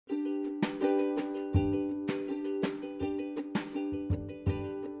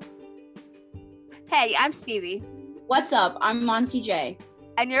Hey, I'm Stevie. What's up? I'm Monty J.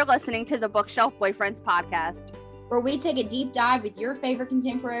 And you're listening to the Bookshelf Boyfriends podcast, where we take a deep dive with your favorite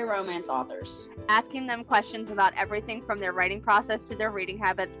contemporary romance authors, asking them questions about everything from their writing process to their reading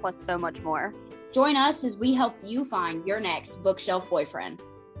habits, plus so much more. Join us as we help you find your next bookshelf boyfriend.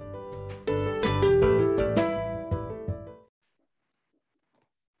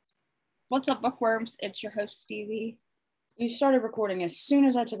 What's up, bookworms? It's your host, Stevie. You started recording as soon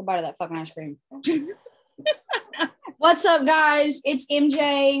as I took a bite of that fucking ice cream. What's up, guys? It's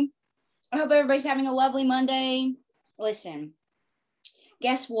MJ. I hope everybody's having a lovely Monday. Listen,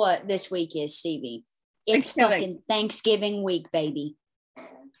 guess what this week is, Stevie? It's fucking Thanksgiving week, baby.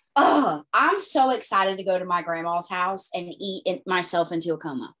 Oh, I'm so excited to go to my grandma's house and eat myself into a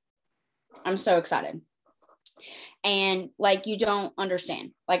coma. I'm so excited. And like, you don't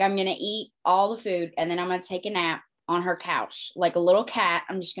understand. Like, I'm going to eat all the food and then I'm going to take a nap on her couch. Like a little cat.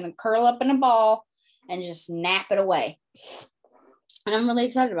 I'm just going to curl up in a ball and just nap it away. And I'm really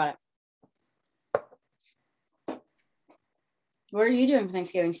excited about it. What are you doing for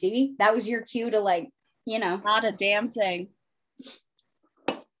Thanksgiving, Stevie? That was your cue to, like, you know. Not a damn thing.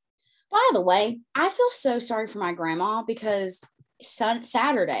 By the way, I feel so sorry for my grandma because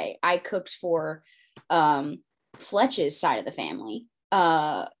Saturday I cooked for Fletch's side of the family.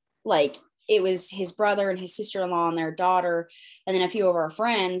 Like, it was his brother and his sister-in-law and their daughter and then a few of our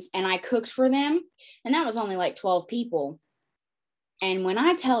friends, and I cooked for them, and that was only like 12 people. And when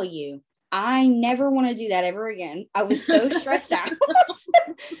I tell you, I never want to do that ever again. I was so stressed out.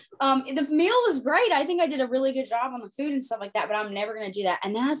 The meal was great. I think I did a really good job on the food and stuff like that, but I'm never going to do that.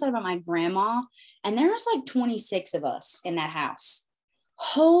 And then I thought about my grandma, and there was like 26 of us in that house.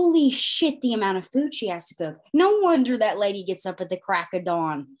 Holy shit, the amount of food she has to cook. No wonder that lady gets up at the crack of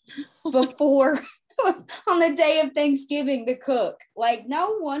dawn before on the day of Thanksgiving to cook. Like,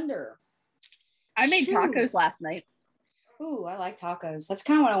 no wonder. I made tacos last night. Ooh, I like tacos. That's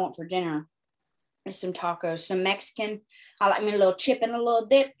kind of what I want for dinner. Is some tacos, some Mexican. I like me a little chip and a little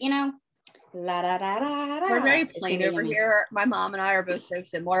dip, you know. La da da da da. We're very plain over here. My mom and I are both so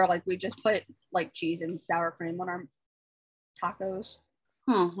similar. Like, we just put like cheese and sour cream on our tacos.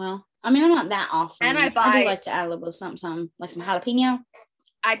 Oh, well, I mean, I'm not that often. And I do like to add a little bit of something, like some jalapeno.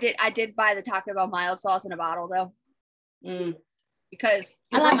 I did buy the Taco Bell mild sauce in a bottle though. Because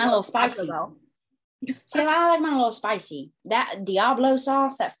I like my little spicy. See, I like my little spicy. That Diablo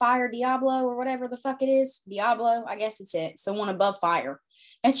sauce, that Fire Diablo or whatever the fuck it is. Diablo, I guess it's it. It's the one above Fire.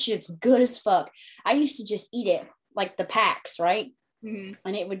 That shit's good as fuck. I used to just eat it like the packs, right? Mm-hmm.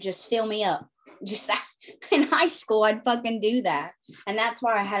 And it would just fill me up. Just in high school, I'd fucking do that. And that's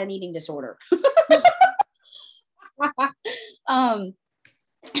why I had an eating disorder.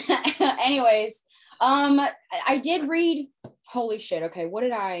 Anyways, I did read, holy shit. Okay. What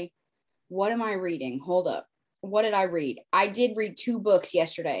am I reading? Hold up. What did I read? I did read 2 books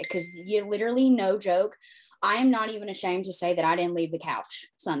yesterday because you literally, no joke, I am not even ashamed to say that I didn't leave the couch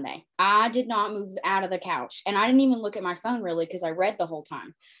Sunday. I did not move out of the couch, and I didn't even look at my phone really because I read the whole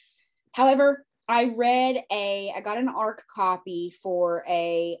time. However, I got an ARC copy for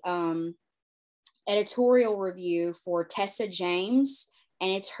a editorial review for Tessa James,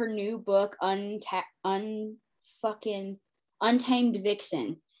 and it's her new book, Untamed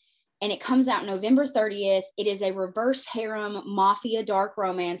Vixen. And it comes out November 30th. It is a reverse harem mafia dark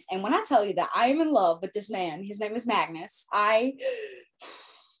romance. And when I tell you that I am in love with this man, his name is Magnus. I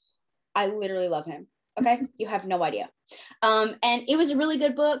literally love him. Okay. You have no idea. And it was a really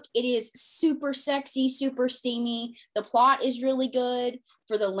good book. It is super sexy, super steamy. The plot is really good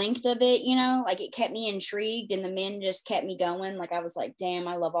for the length of it. You know, like, it kept me intrigued and the men just kept me going. Like, I was like, damn,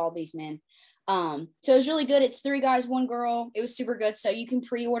 I love all these men. So it was really good. It's 3 guys, 1 girl. It was super good. So you can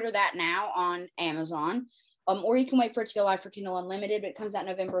pre-order that now on Amazon. Or you can wait for it to go live for Kindle Unlimited, but it comes out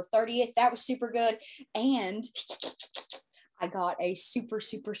November 30th. That was super good. And I got a super,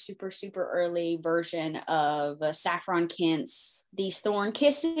 super, super, super early version of Saffron Kent's These Thorn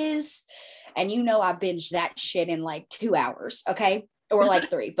Kisses. And you know I binged that shit in like 2 hours, okay? Or like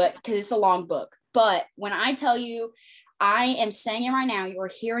 3, but because it's a long book. But when I tell you, I am saying it right now, you are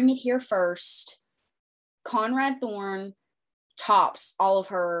hearing it here first. Conrad Thorne tops all of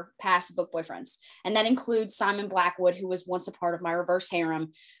her past book boyfriends. And that includes Simon Blackwood, who was once a part of my reverse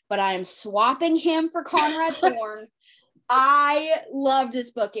harem. But I am swapping him for Conrad Thorne. I loved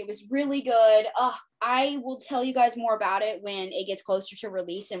this book. It was really good. I will tell you guys more about it when it gets closer to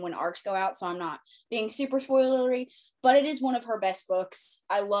release and when ARCs go out, so I'm not being super spoilery, but it is one of her best books.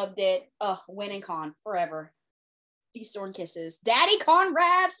 I loved it. Win and con forever. These Thorn Kisses. Daddy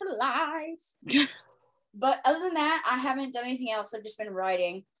Conrad for life. But other than that, I haven't done anything else. I've just been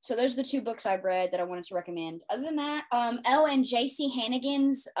writing. So those are the 2 books I've read that I wanted to recommend. Other than that, and JC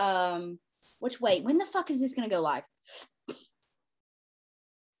Hannigan's, when the fuck is this going to go live?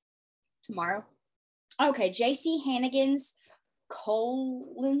 Tomorrow. Okay, JC Hannigan's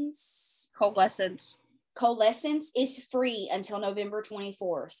Coalescence is free until November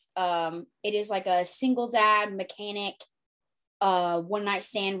 24th. It is like a single dad mechanic, one night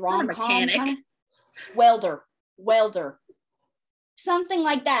stand rom-com kind of welder, something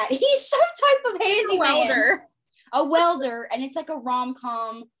like that. He's some type of handyman. A welder, and it's like a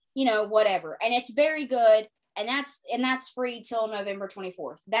rom-com, whatever. And it's very good. And that's free till November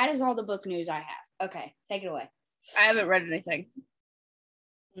 24th. That is all the book news I have. Okay, take it away. I haven't read anything.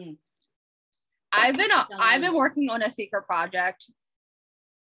 I've been working on a secret project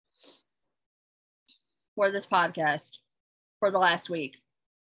for this podcast for the last week.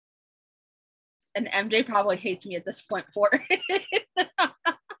 And MJ probably hates me at this point for it.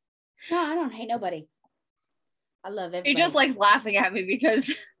 No, I don't hate nobody. I love everybody. He just likes laughing at me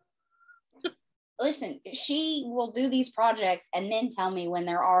because listen, she will do these projects and then tell me when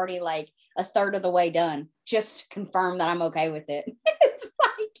they're already like a third of the way done, just to confirm that I'm okay with it. It's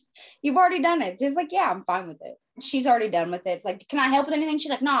like, you've already done it. She's like, yeah, I'm fine with it. She's already done with it. It's like, can I help with anything? She's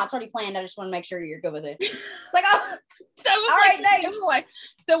like, no, it's already planned. I just want to make sure you're good with it. It's like, oh, so all right, thanks.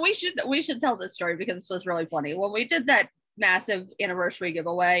 So we should tell this story because this was really funny. When we did that massive anniversary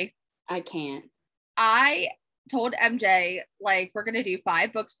giveaway, I told MJ, like, we're going to do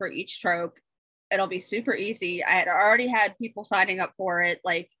 5 books for each trope. It'll be super easy. I had already had people signing up for it,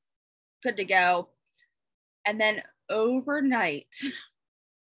 like, good to go. And then overnight,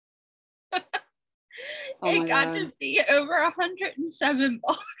 it got to be over 107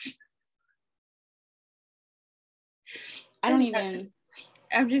 books. I'm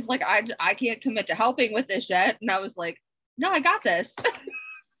just like, I can't commit to helping with this yet. And I was like, no, I got this.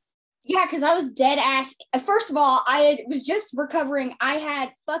 Yeah, because I was dead ass. First of all, was just recovering. I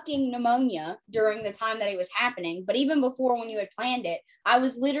had fucking pneumonia during the time that it was happening. But even before, when you had planned it, I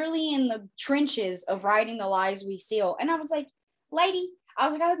was literally in the trenches of writing The Lies We Seal. And I was like, lady, I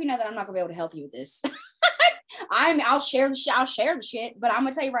hope you know that I'm not gonna be able to help you with this. I'll share the shit, but I'm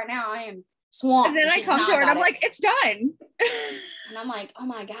gonna tell you right now, I am swamped. And then I come to her and I'm like, it's done. And I'm like, oh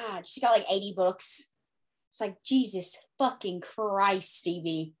my God, she's got like 80 books. It's like, Jesus fucking Christ,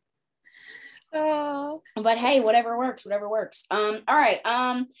 Stevie. Oh. But hey, whatever works. All right.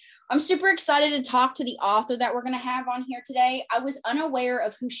 I'm super excited to talk to the author that we're gonna have on here today. I was unaware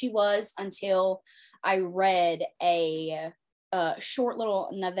of who she was until I read a short little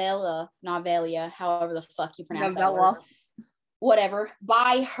novella, however the fuck you pronounce that word. Whatever,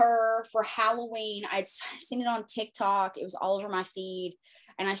 by her for Halloween. I'd seen it on TikTok. It was all over my feed.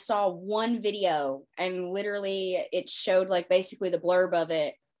 And I saw one video and literally it showed like basically the blurb of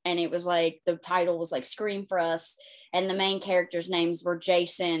it. And it was like, the title was like Scream for Us. And the main characters' names were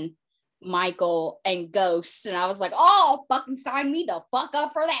Jason, Michael, and Ghost. And I was like, oh, fucking sign me the fuck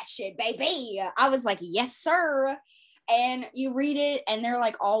up for that shit, baby. I was like, yes, sir. And you read it and they're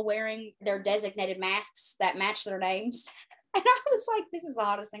like all wearing their designated masks that match their names. And I was like, this is the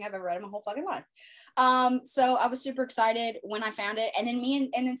hottest thing I've ever read in my whole fucking life. So I was super excited when I found it. And then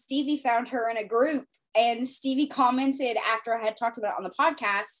then Stevie found her in a group. And Stevie commented after I had talked about it on the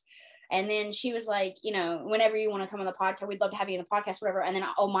podcast. And then she was like, whenever you want to come on the podcast, we'd love to have you in the podcast, whatever. And then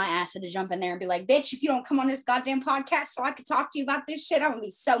my ass had to jump in there and be like, bitch, if you don't come on this goddamn podcast so I could talk to you about this shit, I'm going to be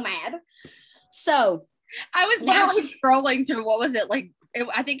so mad. So I was literally scrolling through, what was it? Like,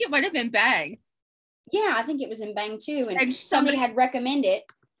 I think it might have been Bang. Yeah, I think it was in Bang too. And somebody had recommended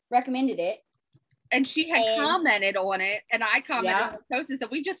it. And she had commented on it, and I commented on the post and said,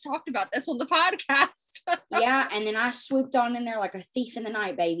 we just talked about this on the podcast. Yeah, and then I swooped on in there like a thief in the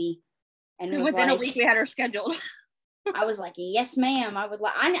night, baby. And within a week, we had her scheduled. I was like, yes, ma'am. I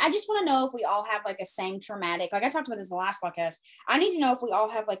just want to know if we all have like a same traumatic, like I talked about this in the last podcast. I need to know if we all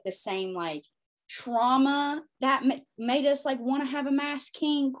have like the same like trauma that made us like want to have a mass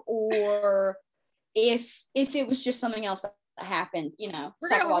kink, or if it was just something else that happened, we're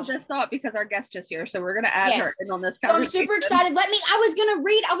gonna hold this thought because our guest is here, so we're gonna add her in on this conversation. So I'm super excited. I was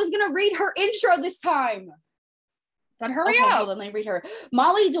gonna read her intro this time. But hurry up. Hold on, let me read her.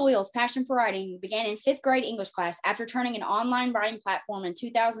 Molly Doyle's passion for writing began in 5th grade English class. After turning an online writing platform in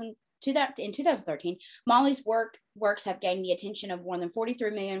 2013, Molly's works have gained the attention of more than 43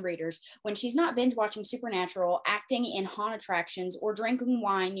 million readers. When she's not binge watching Supernatural, acting in haunt attractions, or drinking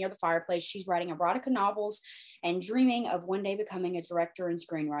wine near the fireplace, she's writing erotica novels and dreaming of one day becoming a director and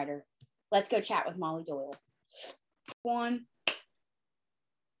screenwriter. Let's go chat with Molly Doyle.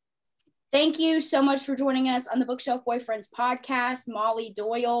 Thank you so much for joining us on the Bookshelf Boyfriends podcast. Molly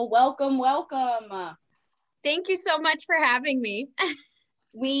Doyle, welcome. Thank you so much for having me.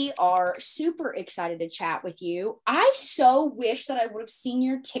 We are super excited to chat with you. I so wish that I would have seen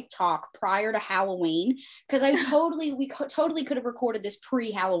your TikTok prior to Halloween, because we totally could have recorded this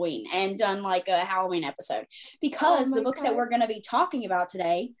pre-Halloween and done like a Halloween episode, because the books that we're going to be talking about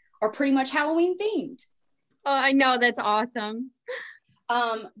today are pretty much Halloween themed. Oh, I know, that's awesome.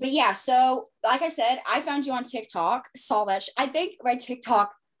 But yeah, so like I said, I found you on TikTok, saw that. I think my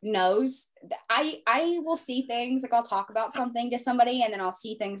TikTok knows I will see things, like I'll talk about something to somebody and then I'll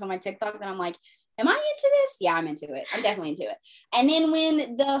see things on my TikTok and I'm like, am I into this? Yeah, I'm into it. I'm definitely into it. And then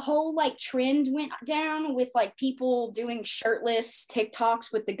when the whole like trend went down with like people doing shirtless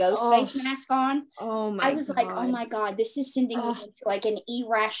TikToks with the ghost face mask on, I was like, oh my God, this is sending me into like an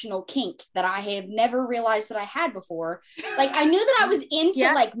irrational kink that I have never realized that I had before. Like I knew that I was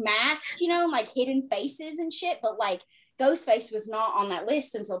into like masked, like hidden faces and shit, but like Ghostface was not on that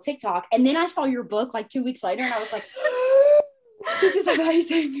list until TikTok. And then I saw your book like 2 weeks later and I was like, this is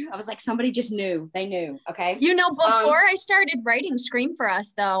amazing. I was like, somebody just knew. They knew. Okay. Before I started writing Scream for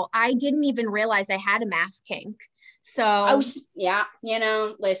Us, though, I didn't even realize I had a mask kink. So yeah,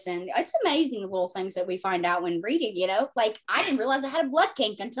 listen, it's amazing the little things that we find out when reading, like I didn't realize I had a blood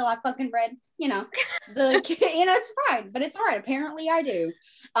kink until I fucking read, it's fine, but it's all right. Apparently I do.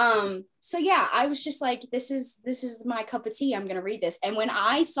 So yeah, I was just like, this is my cup of tea. I'm going to read this. And when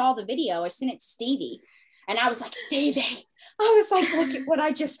I saw the video, I sent it to Stevie and I was like, Stevie, I was like, look at what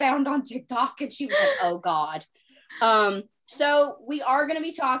I just found on TikTok. And she was like, oh God. So we are going to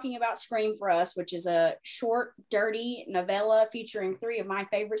be talking about Scream for Us, which is a short, dirty novella featuring 3 of my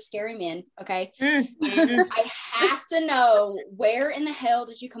favorite scary men. Okay. And I have to know, where in the hell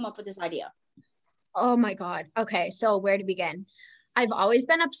did you come up with this idea? Oh my God. Okay. So where to begin? I've always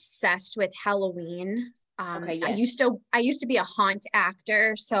been obsessed with Halloween. I used to be a haunt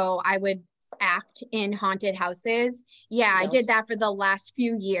actor. So I would act in haunted houses. Yeah. I did that for the last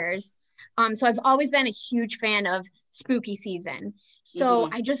few years. So I've always been a huge fan of spooky season. So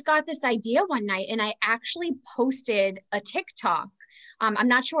I just got this idea one night and I actually posted a TikTok. I'm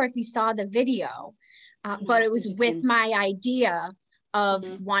not sure if you saw the video, but it was with my idea of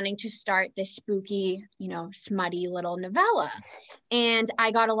wanting to start this spooky, smutty little novella. And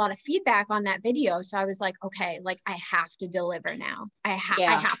I got a lot of feedback on that video. So I was like, okay, like I have to deliver now. I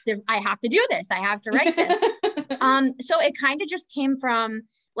have to do this. I have to write this. So it kind of just came from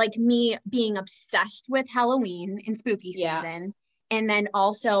like me being obsessed with Halloween and spooky season, and then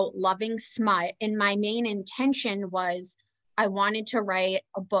also loving smut. And my main intention was I wanted to write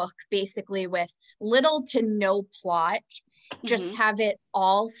a book basically with little to no plot, just have it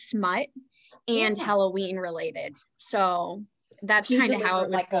all smut and Halloween related. So that's kind of how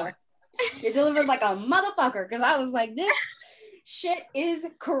it was born. You delivered like a motherfucker, because I was like, this shit is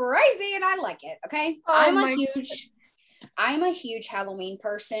crazy and I like it. Okay. I'm a huge Halloween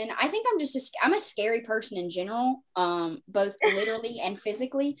person. I think I'm a scary person in general, both literally and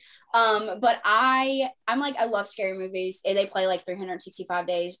physically. But I love scary movies. They play like 365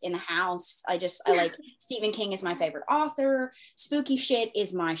 days in the house. I like Stephen King is my favorite author. Spooky shit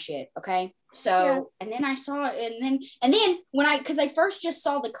is my shit. Okay. So, and then I saw it, and then because I first just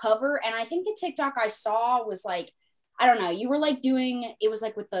saw the cover, and I think the TikTok I saw was like, I don't know, you were like it was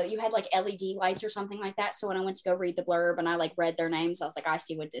like you had like LED lights or something like that. So when I went to go read the blurb and I like read their names, I was like, I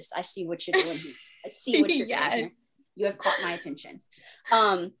see what you're doing here. I see what you're doing here. You have caught my attention.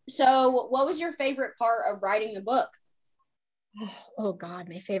 So what was your favorite part of writing the book? Oh God,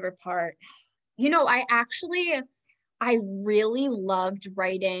 my favorite part. I really loved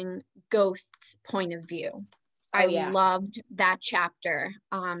writing Ghost's point of view. I loved that chapter.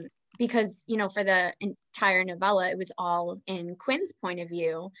 Because, for the entire novella, it was all in Quinn's point of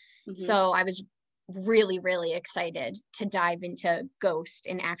view. So I was really, really excited to dive into Ghost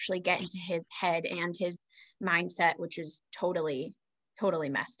and actually get into his head and his mindset, which is totally, totally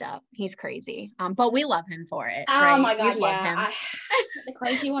messed up. He's crazy. But we love him for it. Oh right? my God, we love him. The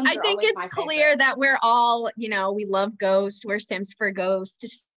crazy ones. I think it's clear that we're all, we love Ghost. We're Sims for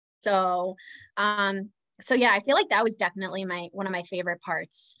Ghost. So yeah, I feel like that was definitely one of my favorite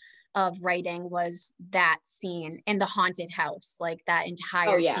parts of writing was that scene in the haunted house, like that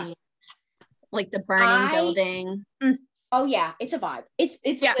entire scene, like the burning building. Oh yeah, it's a vibe. It's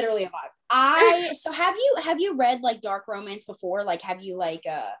literally a vibe. So have you read like dark romance before? Like have you like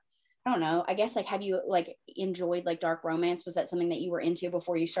I don't know, I guess like have you like enjoyed like dark romance? Was that something that you were into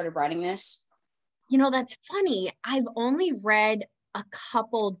before you started writing this? That's funny. I've only read a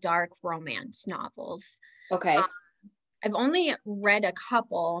couple dark romance novels. Okay. I've only read a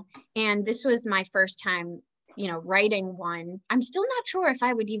couple, and this was my first time, writing one. I'm still not sure if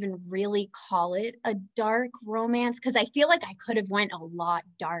I would even really call it a dark romance, because I feel like I could have went a lot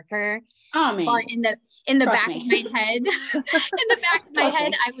darker. Oh, man. But in the back of my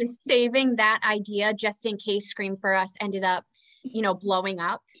head, I was saving that idea just in case Scream for Us ended up, blowing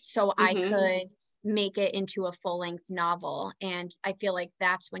up, so I could make it into a full-length novel. And I feel like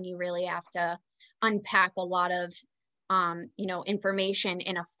that's when you really have to unpack a lot of information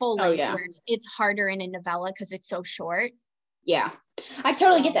in a full length, where it's harder in a novella because it's so short. Yeah, I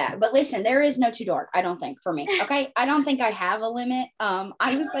totally get that. But listen, there is no too dark, I don't think, for me. Okay. I don't think I have a limit.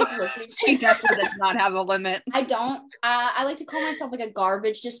 I was like looking. She definitely does not have a limit. I don't. I like to call myself like a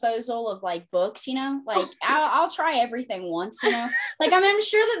garbage disposal of like books, like I'll try everything once, like I'm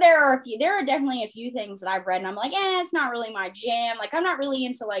sure that there are definitely a few things that I've read and I'm like, it's not really my jam. Like I'm not really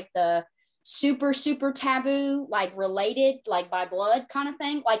into like the super taboo, like related, like by blood kind of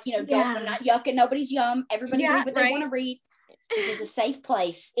thing, like don't, I'm not yucking nobody's yum, everybody read what they want to read. This is a safe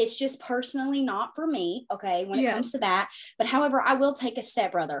place. It's just personally not for me, okay, when it comes to that. But however, I will take a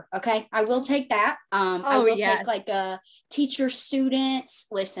stepbrother, okay, I will take that. I will take like a teacher students,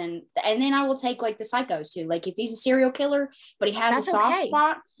 listen, and then I will take like the psychos too, like if he's a serial killer but he has a soft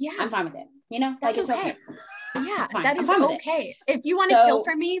spot, I'm fine with it, like it's okay. Yeah, that is okay. If you want to kill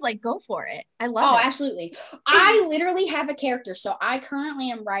for me, like go for it. I love it. Oh, absolutely. I literally have a character. So I currently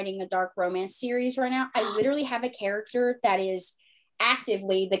am writing a dark romance series right now. I literally have a character that is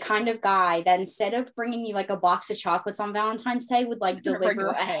actively the kind of guy that instead of bringing you like a box of chocolates on Valentine's Day would like deliver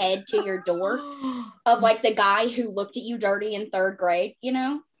a head to your door of like the guy who looked at you dirty in 3rd grade,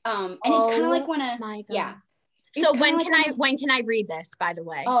 and it's kind of like when So when can I read this, by the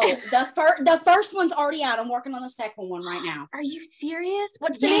way? Oh, the first one's already out. I'm working on the second one right now. Are you serious?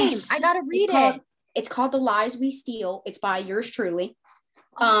 What's the name? I gotta read it. It's called The Lies We Steal. It's by yours truly.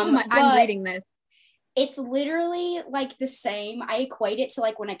 I'm reading this. It's literally like the same. I equate it to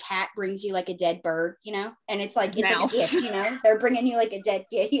like when a cat brings you like a dead bird, and it's like it's like a gift, they're bringing you like a dead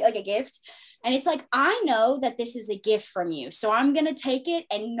gift, like a gift. And it's like, I know that this is a gift from you, so I'm gonna take it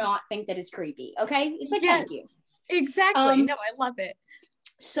and not think that it's creepy. Okay, it's like thank you. Exactly. No, I love it.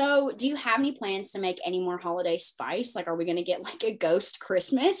 So do you have any plans to make any more holiday spice? Like, are we going to get like a ghost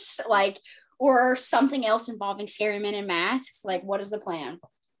Christmas, like, or something else involving scary men in masks? Like, what is the plan?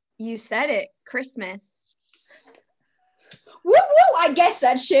 You said it, Christmas. Woo woo! I guess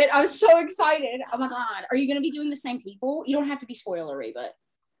that shit. I was so excited. Oh my God. Are you going to be doing the same people? You don't have to be spoilery, but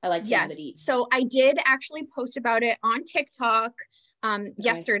I like to know the deets. So I did actually post about it on TikTok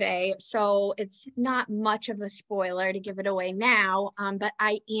yesterday, so it's not much of a spoiler to give it away now, but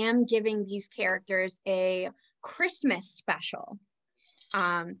I am giving these characters a Christmas special.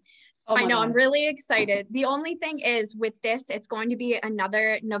 I know, I'm really excited. The only thing is with this, it's going to be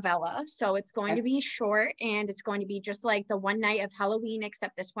another novella, so it's going to be short, and it's going to be just like the one night of Halloween,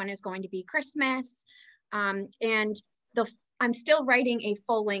 except this one is going to be Christmas. And I'm still writing a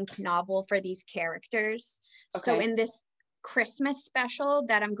full-length novel for these characters. So in this Christmas special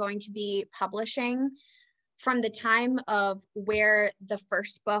that I'm going to be publishing, from the time of where the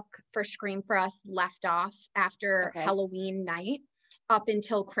first book for Scream for Us left off after Halloween night up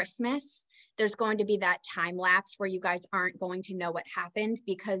until Christmas, there's going to be that time lapse where you guys aren't going to know what happened,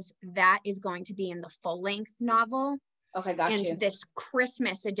 because that is going to be in the full-length novel. Okay, got you. And this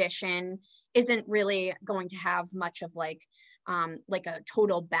Christmas edition isn't really going to have much of like a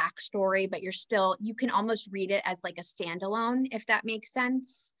total backstory, but you can almost read it as like a standalone, if that makes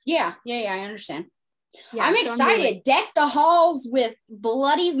sense. Yeah, I understand. Yeah, I'm excited. Deck the halls with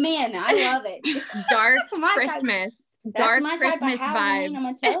bloody men. I love it. Dark Christmas. Dark Christmas vibe. I'm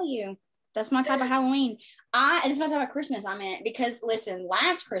gonna tell you. That's my type of Halloween. And it's my type of Christmas, I meant, because listen,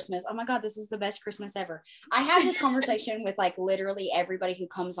 last Christmas, oh my God, this is the best Christmas ever. I have this conversation with like literally everybody who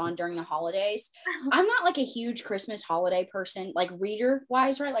comes on during the holidays. I'm not like a huge Christmas holiday person, like reader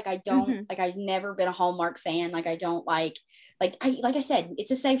wise, right? Like I don't, like I've never been a Hallmark fan. Like I don't like I said,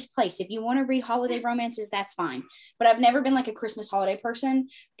 it's a safe place. If you want to read holiday romances, that's fine. But I've never been like a Christmas holiday person.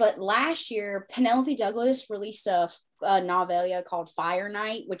 But last year, Penelope Douglas released a novella called Fire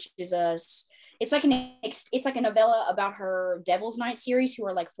Night, which is it's like a novella about her Devil's Night series, who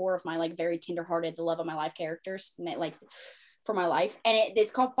are like 4 of my like very tenderhearted, the love of my life characters, and like for my life. And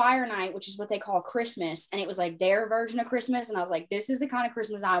it's called Fire Night, which is what they call Christmas. And it was like their version of Christmas. And I was like, this is the kind of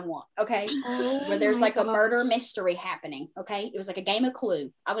Christmas I want. Okay. Where there's like a murder mystery happening. Okay. It was like a game of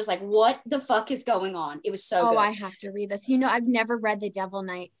Clue. I was like, what the fuck is going on? It was so good. I have to read this. I've never read the Devil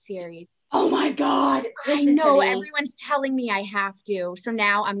Night series. Oh my God. I know everyone's telling me I have to. So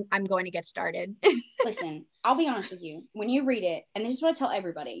now I'm going to get started. Listen, I'll be honest with you. When you read it, and this is what I tell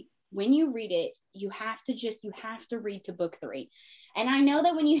everybody, when you read it, you have to read to book 3. And I know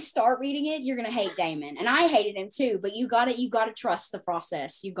that when you start reading it, you're going to hate Damon. And I hated him too, but you got to trust the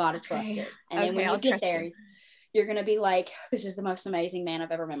process. You got to trust it. And then when you get there, you're going to be like, this is the most amazing man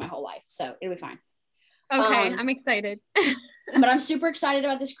I've ever met in my whole life. So it'll be fine. Okay, I'm excited. But I'm super excited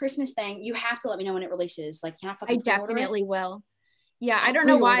about this Christmas thing. You have to let me know when it releases. Like, can I fucking definitely will. Yeah, I don't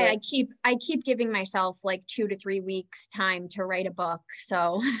know why I keep giving myself like 2 to 3 weeks time to write a book.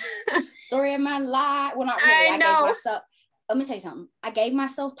 So story of my life. Well, not really. I gave myself. Let me tell you something. I gave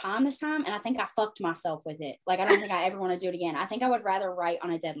myself time this time, and I think I fucked myself with it. Like, I don't think I ever want to do it again. I think I would rather write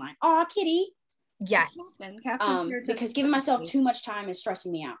on a deadline. Oh, Kitty. Yes. Because giving myself too much time is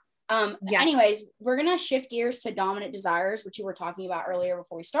stressing me out. Anyways, we're gonna shift gears to Dominant Desires, which you were talking about earlier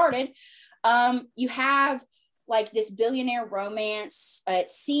before we started. You have like this billionaire romance. It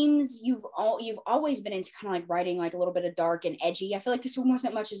seems you've always been into kind of like writing like a little bit of dark and edgy. I feel like this one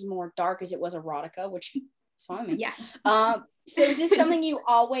wasn't much as more dark as it was erotica, which is fine. Yes. So is this something you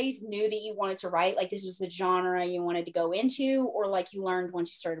always knew that you wanted to write? Like this was the genre you wanted to go into, or like you learned once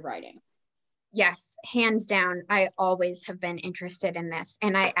you started writing? Yes, hands down. I always have been interested in this.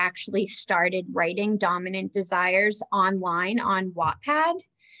 And I actually started writing Dominant Desires online on Wattpad.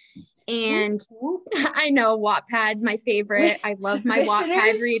 And I know Wattpad, my favorite. I love my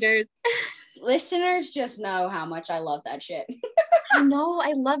Wattpad readers. Listeners just know how much I love that shit. I know,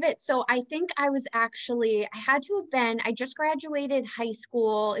 I love it. So I think I just graduated high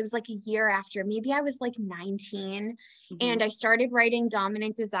school. It was like a year after, maybe I was like 19, and I started writing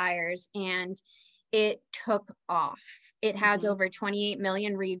Dominant Desires, and it took off. It has over 28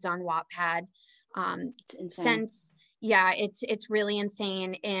 million reads on Wattpad. It's insane. It's really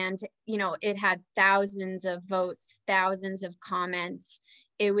insane. And, you know, it had thousands of votes, thousands of comments.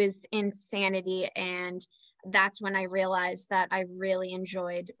 It was insanity. And that's when I realized that I really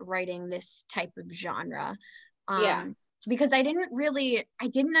enjoyed writing this type of genre. Because I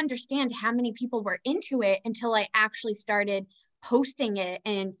didn't understand how many people were into it until I actually started posting it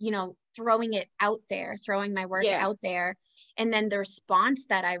and, you know, throwing my work out there. And then the response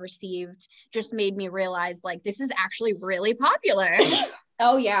that I received just made me realize, like, this is actually really popular.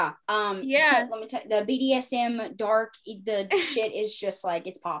 Oh yeah. Let me tell you, the BDSM dark, the shit is just like,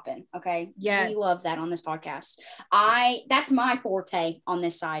 it's popping. Okay. Yeah. We love that on this podcast. That's my forte on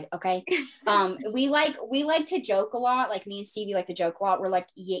this side. Okay. We like to joke a lot. Like me and Stevie like to joke a lot. We're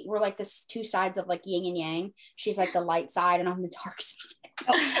like this two sides of like yin and yang. She's like the light side and I'm the dark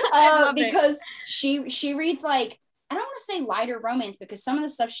side. Because she reads like, I don't want to say lighter romance because some of the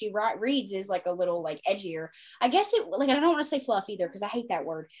stuff she reads is like a little like edgier. I guess it like, I don't want to say fluff either because I hate that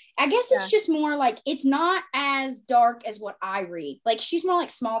word. I guess it's just more like, it's not as dark as what I read. Like she's more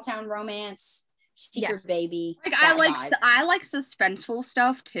like small town romance, secret baby. Like I like suspenseful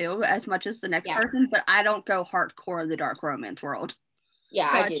stuff too, as much as the next person, but I don't go hardcore in the dark romance world. Yeah,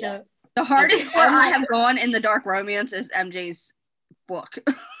 gotcha. I do that. The hardest I have gone in the dark romance is MJ's book.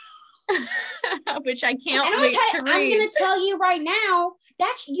 Which I can't wait to read. I'm gonna tell you right now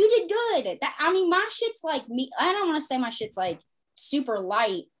that you did good. My shit's like me. I don't want to say my shit's like super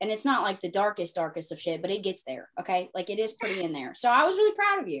light, and it's not like the darkest of shit, but it gets there. Okay, like it is pretty in there. So I was really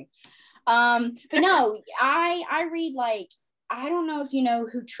proud of you. But no, I read like, I don't know if you know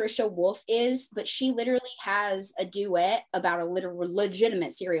who Trisha Wolfe is, but she literally has a duet about a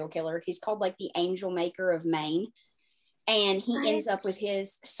legitimate serial killer. He's called like the Angel Maker of Maine. And he ends up with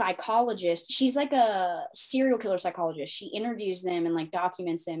his psychologist. She's like a serial killer psychologist. She interviews them and like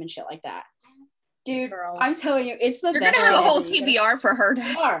documents them and shit like that. Dude, girl, I'm telling you, it's the You're best. You're gonna have a whole TBR for her.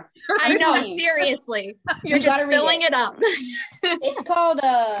 I know, seriously. You're just filling it up. It's called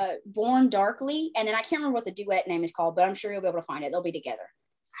Born Darkly, and then I can't remember what the duet name is called, but I'm sure you'll be able to find it. They'll be together.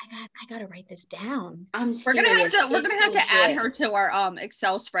 I gotta write this down. We're gonna have to add her to our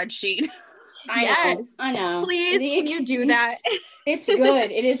Excel spreadsheet. I know. Please, can you do that? It's good.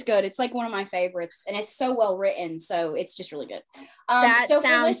 It is good. It's like one of my favorites, and it's so well written. So it's just really good. That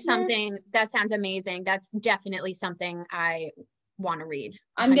sounds amazing. That's definitely something I want to read. 100%.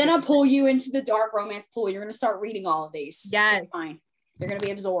 I'm gonna pull you into the dark romance pool. You're gonna start reading all of these. Yes, it's fine. You're gonna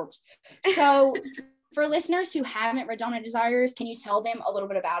be absorbed. So. For listeners who haven't read Dominant Desires, can you tell them a little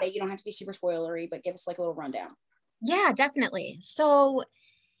bit about it? You don't have to be super spoilery, but give us like a little rundown. Yeah, definitely. So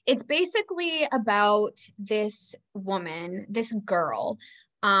it's basically about this woman, this girl.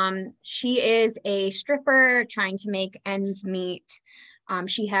 She is a stripper trying to make ends meet.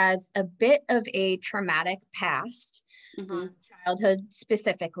 She has a bit of a traumatic past, childhood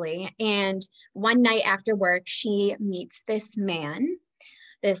specifically. And one night after work, she meets this man,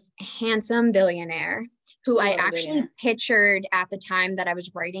 this handsome billionaire who I actually pictured at the time that I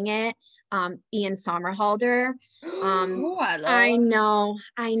was writing it, Ian Somerhalder. I know.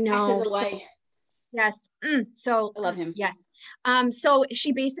 Yes. So I love him. Yes. So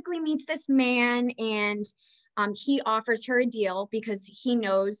she basically meets this man, and he offers her a deal because he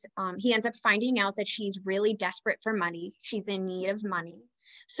knows, he ends up finding out that she's really desperate for money. She's in need of money.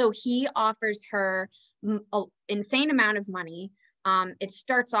 So he offers her an insane amount of money. It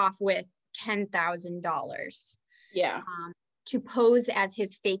starts off with $10,000. Yeah. To pose as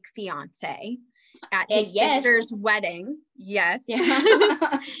his fake fiance at his sister's wedding. Yes. Yeah.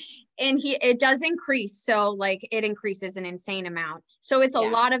 And it does increase. So like it increases an insane amount. So it's a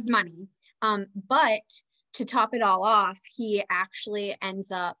lot of money. But to top it all off, he actually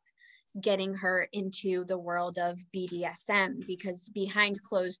ends up getting her into the world of BDSM because behind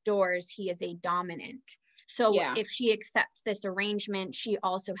closed doors, he is a dominant. So if she accepts this arrangement, she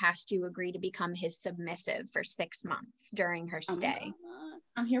also has to agree to become his submissive for 6 months during her stay.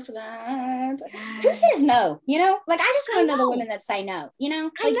 I'm here for that. Who says no? You know, like I just want to know the women that say no. You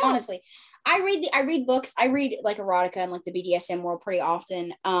know, like honestly, I read books. I read like erotica and like the BDSM world pretty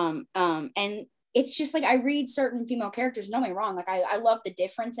often. And it's just like I read certain female characters, don't get me wrong, like I love the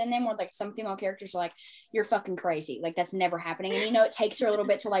difference in them where like some female characters are like, you're fucking crazy, like that's never happening, and you know it takes her a little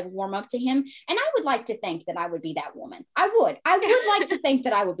bit to like warm up to him, and I would like to think that I would be that woman. I would like to think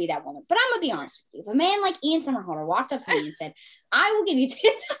that I would be that woman, but I'm gonna be honest with you. If a man like Ian Somerhalder walked up to me and said, I will give you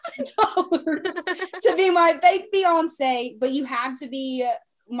 $10,000 to be my fake fiance, but you have to be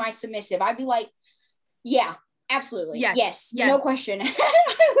my submissive, I'd be like, yeah, absolutely. Yes. No question. I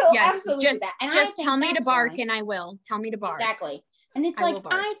will absolutely do that. And just tell me to bark and I will. Tell me to bark. Exactly. And it's like,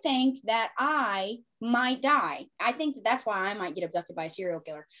 I think that I might die. I think that's why I might get abducted by a serial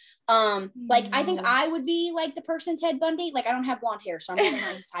killer. Like, I think I would be like the person Ted Bundy. Like, I don't have blonde hair, so I'm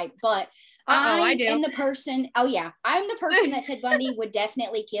not his type. But I do. Am the person, I'm the person that Ted Bundy would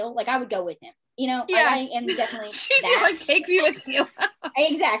definitely kill. Like, I would go with him. You know, I am definitely that. Like, take me with you.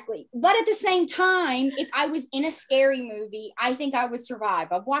 Exactly. But at the same time, if I was in a scary movie, I think I would survive.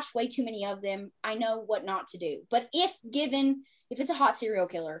 I've watched way too many of them. I know what not to do. But if it's a hot serial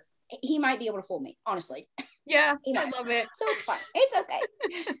killer, he might be able to fool me, honestly. Yeah, I love it. So it's fine. It's okay.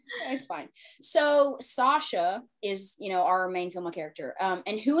 It's fine. So Sasha is, our main female character.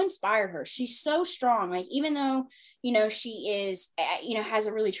 And who inspired her? She's so strong. Like, even though, she is, has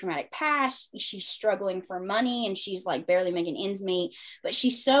a really traumatic past, she's struggling for money and she's like barely making ends meet, but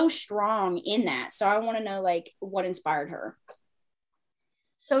she's so strong in that. So I want to know, like, what inspired her.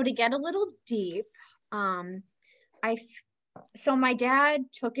 So to get a little deep, so my dad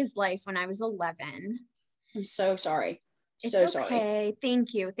took his life when I was 11. I'm so sorry. It's okay. Sorry.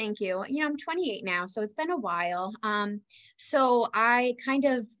 Thank you. I'm 28 now, so it's been a while. So I kind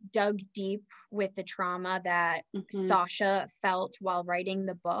of dug deep with the trauma that Sasha felt while writing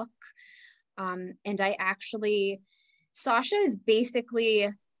the book. And Sasha is basically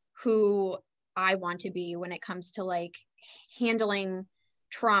who I want to be when it comes to like handling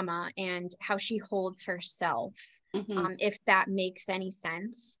trauma and how she holds herself. If that makes any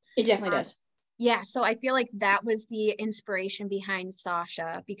sense. It definitely does. Yeah, so I feel like that was the inspiration behind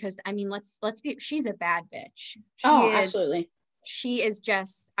Sasha, because I mean, she's a bad bitch. Absolutely. She is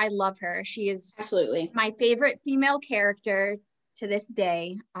just, I love her. She is absolutely my favorite female character to this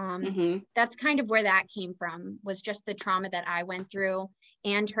day. That's kind of where that came from, was just the trauma that I went through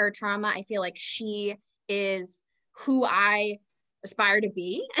and her trauma. I feel like she is who I aspire to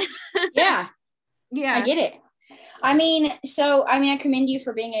be. Yeah. I get it. I commend you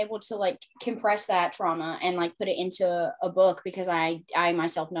for being able to like compress that trauma and like put it into a book, because I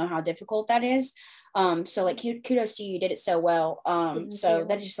myself know how difficult that is. So like kudos to you. You did it so well. So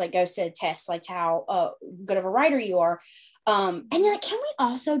that just like goes to attest like how good of a writer you are. And like, can we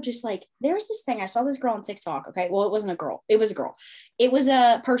also just like, there's this thing, I saw this girl on TikTok. Okay. Well, it wasn't a girl. It was a girl. It was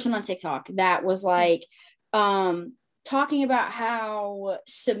a person on TikTok that was like, talking about how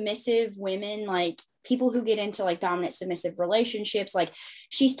submissive women, like people who get into like dominant submissive relationships, like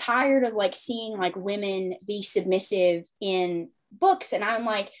she's tired of like seeing like women be submissive in books. And I'm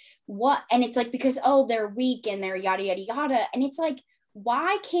like, what? And it's like, because, they're weak and they're yada, yada, yada. And it's like,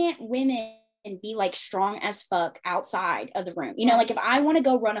 why can't women be like strong as fuck outside of the room? Like if I want to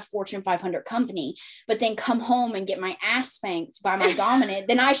go run a Fortune 500 company, but then come home and get my ass spanked by my dominant,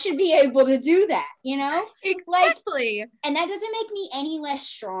 then I should be able to do that, Exactly. Like, and that doesn't make me any less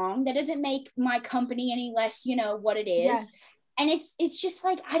strong. That doesn't make my company any less, what it is. Yes. And it's just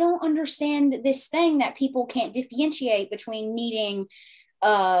like, I don't understand this thing that people can't differentiate between needing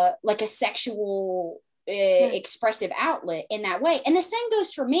like a sexual expressive outlet in that way. And the same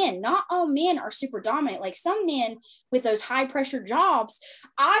goes for men. Not all men are super dominant. Like some men with those high pressure jobs.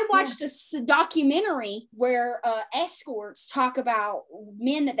 I watched a documentary where escorts talk about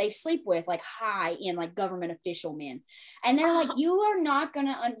men that they sleep with, like high in like government official men, and they're like, you are not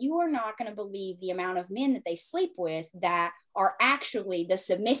gonna believe the amount of men that they sleep with that are actually the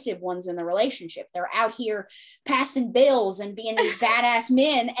submissive ones in the relationship. They're out here passing bills and being these badass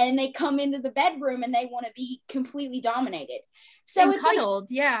men, and they come into the bedroom and they want to be completely dominated. So and it's cuddled,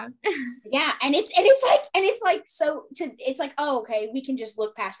 like, yeah. Yeah, and it's like, oh, okay, we can just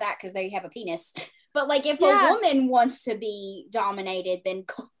look past that because they have a penis. But like, if a woman wants to be dominated, then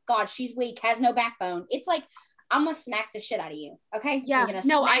God, she's weak, has no backbone. It's like, I'm gonna smack the shit out of you. Okay. Yeah.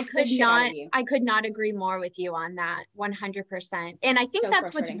 No, I could not agree more with you on that. 100%. And I think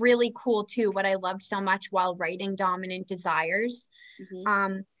that's what's really cool too. What I loved so much while writing Dominant Desires,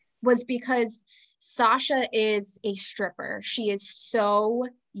 was because Sasha is a stripper. She is so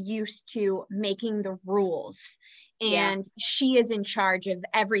used to making the rules, and she is in charge of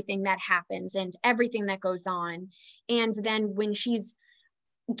everything that happens and everything that goes on. And then when she's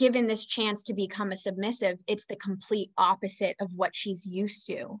given this chance to become a submissive, it's the complete opposite of what she's used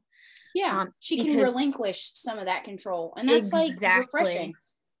to. She can relinquish some of that control, and that's like refreshing.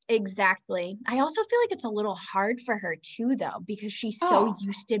 Exactly. I also feel like it's a little hard for her too, though, because she's so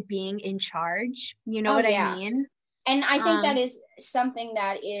used to being in charge. You know what I mean? And I think that is something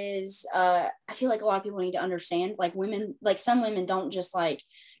that is, I feel like a lot of people need to understand, like women, like some women don't just like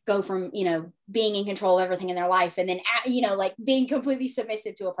go from, you know, being in control of everything in their life and then, you know, like being completely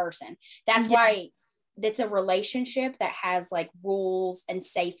submissive to a person. That's why it's a relationship that has like rules and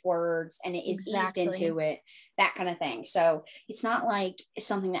safe words, and it is eased into it, that kind of thing. So it's not like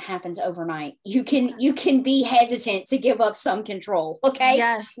something that happens overnight. You can be hesitant to give up some control.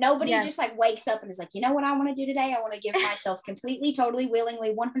 Okay. Nobody just like wakes up and is like, you know what I want to do today? I want to give myself completely, totally,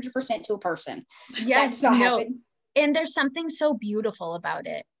 willingly, 100% to a person. Yes. Happen. And there's something so beautiful about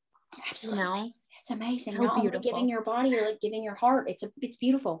it. Absolutely. You know? It's amazing. So not beautiful. Only giving your body or like giving your heart. It's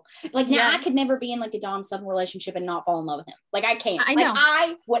beautiful. Like now I could never be in like a dom sub relationship and not fall in love with him. Like I can't. I know. Like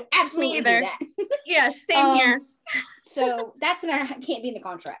I would absolutely do that. Yeah, same here. So that's I can't be in the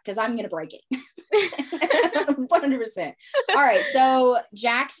contract because I'm gonna break it. 100%. All right. So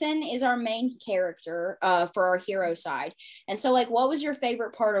Jackson is our main character for our hero side. And so like what was your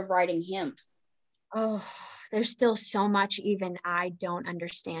favorite part of writing him? Oh, there's still so much even I don't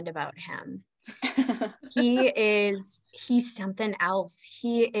understand about him. He's something else.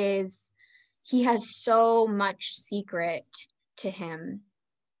 He has so much secret to him.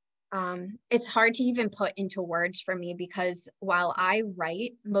 It's hard to even put into words for me because while I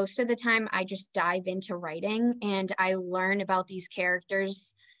write, most of the time I just dive into writing and I learn about these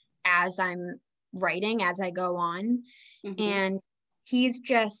characters as I'm writing, as I go on. And he's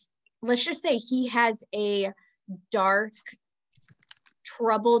just, let's just say he has a dark,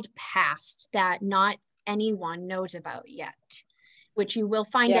 troubled past that not anyone knows about yet, which you will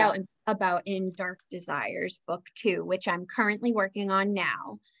find out about in Dark Desires book 2, which I'm currently working on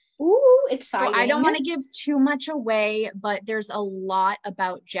now. Ooh, exciting. So I don't want to give too much away, but there's a lot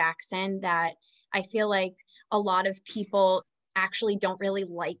about Jackson that I feel like a lot of people actually don't really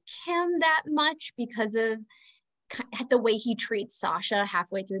like him that much because of the way he treats Sasha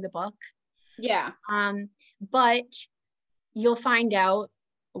halfway through the book. Yeah. But you'll find out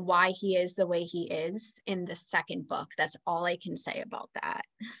why he is the way he is in the second book. That's all I can say about that.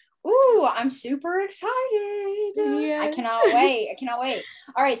 Ooh, I'm super excited. Yeah. I cannot wait.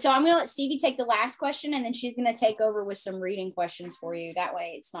 All right, so I'm going to let Stevie take the last question, and then she's going to take over with some reading questions for you. That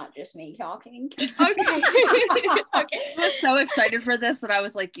way it's not just me talking. Okay. I was so excited for this that I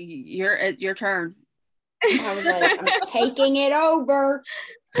was like, your turn. I was like, I'm taking it over.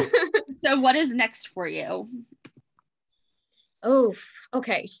 So what is next for you?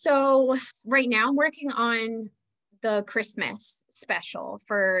 Okay. So right now I'm working on the Christmas special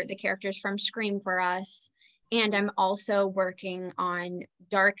for the characters from Scream for Us. And I'm also working on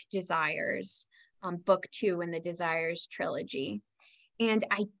Dark Desires, book 2 in the Desires trilogy. And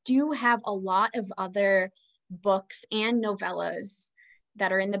I do have a lot of other books and novellas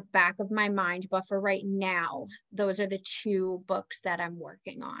that are in the back of my mind. But for right now, those are the 2 books that I'm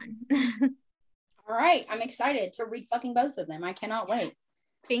working on. All right. I'm excited to read fucking both of them. I cannot wait.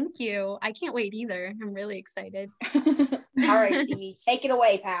 Thank you. I can't wait either. I'm really excited. All right, Stevie, take it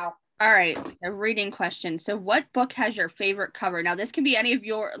away, pal. All right, a reading question. So what book has your favorite cover? Now, this can be any of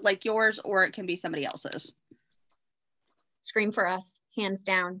yours, or it can be somebody else's. Scream for Us, hands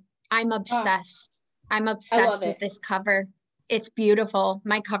down. I'm obsessed. I'm obsessed with this cover. It's beautiful.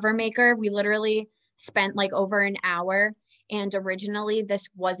 My cover maker, we literally spent like over an hour, and originally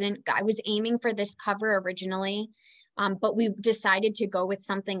I was aiming for this cover originally, but we decided to go with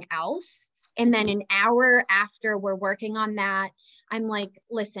something else. And then an hour after we're working on that, I'm like,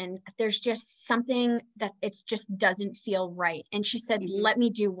 listen, there's just something that it just doesn't feel right. And she said, let me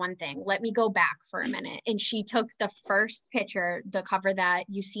do one thing. Let me go back for a minute. And she took the first picture, the cover that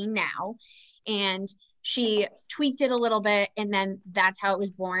you see now, and she tweaked it a little bit, and then that's how it was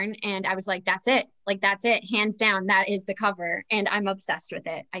born. And I was like, that's it. Like, that's it. Hands down. That is the cover. And I'm obsessed with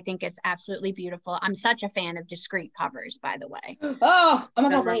it. I think it's absolutely beautiful. I'm such a fan of discrete covers, by the way. Oh my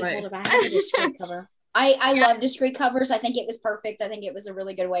God. Wait, hold on. I have a discrete cover. I love discrete covers. I think it was perfect. I think it was a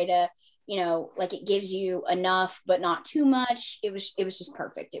really good way to, like, it gives you enough, but not too much. It was just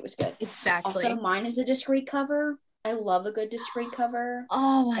perfect. It was good. Exactly. Also, mine is a discrete cover. I love a good discrete cover.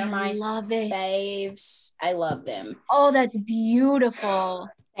 Oh, I love it. Faves. I love them. Oh, that's beautiful.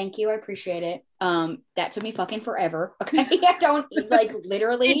 Thank you. I appreciate it. That took me fucking forever. Okay. I don't like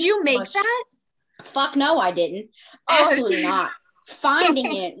literally. Did you make that? Fuck no, I didn't. Absolutely not.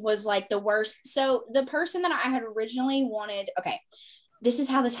 Finding it was like the worst. So the person that I had originally wanted, okay, this is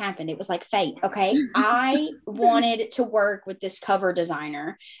how this happened. It was like fate. Okay. I wanted to work with this cover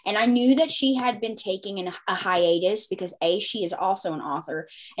designer, and I knew that she had been taking a hiatus because A, she is also an author,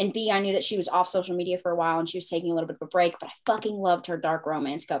 and B, I knew that she was off social media for a while and she was taking a little bit of a break, but I fucking loved her dark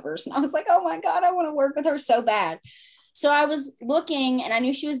romance covers. And I was like, oh my God, I want to work with her so bad. So I was looking, and I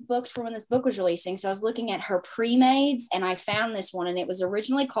knew she was booked for when this book was releasing. So I was looking at her pre-mades, and I found this one, and it was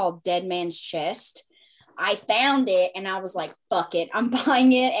originally called Dead Man's Chest. I found it, and I was like, fuck it, I'm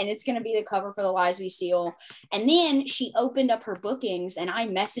buying it, and it's going to be the cover for The Lies We Seal. And then she opened up her bookings, and I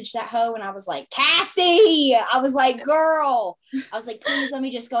messaged that hoe, and I was like, Cassie, I was like, girl, I was like, please let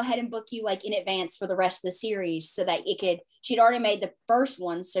me just go ahead and book you like in advance for the rest of the series so that she'd already made the first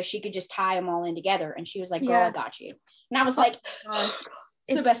one, so she could just tie them all in together. And she was like, girl, I got you. And I was like,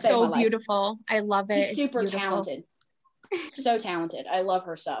 it's the best so beautiful. I love it. She's super talented. So talented. I love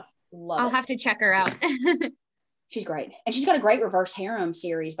her stuff. I'll have to check her out. She's great. And she's got a great reverse harem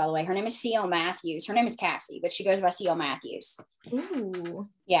series, by the way. Her name is C.L. Matthews. Her name is Cassie, but she goes by C.L. Matthews. Ooh.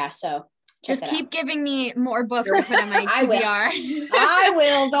 Yeah, so just keep giving me more books to put on my TBR. I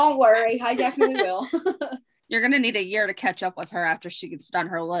will. Don't worry. I definitely will. You're going to need a year to catch up with her after she gets done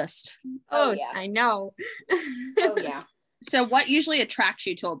her list. Oh yeah. I know. Oh, yeah. So what usually attracts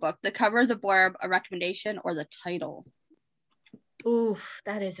you to a book? The cover, the blurb, a recommendation, or the title? Oof,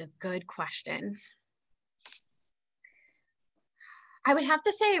 that is a good question. I would have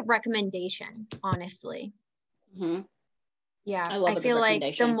to say recommendation, honestly. Mm-hmm. Yeah, I feel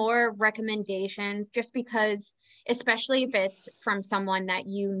like the more recommendations, just because, especially if it's from someone that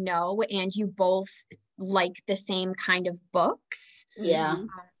you know and you both like the same kind of books. Yeah.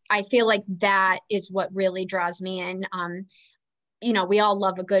 I feel like that is what really draws me in. We all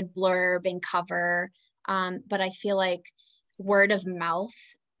love a good blurb and cover, but I feel like word of mouth,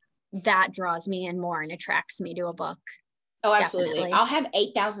 that draws me in more and attracts me to a book. Oh, absolutely. Definitely. I'll have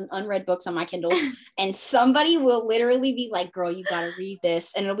 8,000 unread books on my Kindle, and somebody will literally be like, girl, you got to read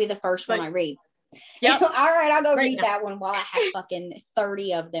this. And it'll be the first one I read. Yeah. All right, I'll go read that one while I have fucking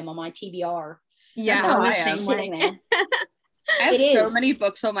 30 of them on my TBR. Yeah, I am sitting there. I have so many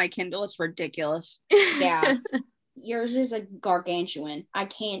books on my Kindle. It's ridiculous. Yeah. Yours is a gargantuan. I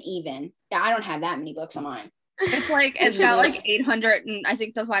can't even. I don't have that many books on mine. It's got like 800, and I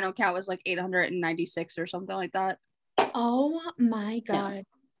think the final count was like 896 or something like that. Oh my God.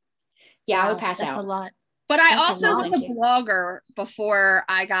 Yeah, I would pass out. That's a lot. But I also was a blogger before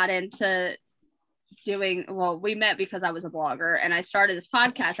I got into doing, well, we met because I was a blogger, and I started this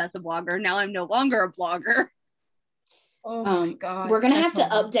podcast as a blogger. Now I'm no longer a blogger. Oh my God. We're gonna have to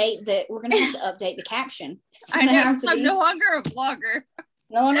update the caption. I know. I'm no longer a blogger.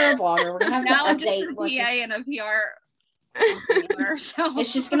 No longer a blogger. We're gonna have now to update I'm just a PA and a PR. So.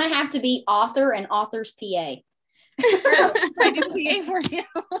 It's just gonna have to be author and author's PA. I do PA for you.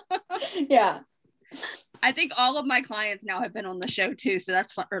 Yeah. I think all of my clients now have been on the show too, so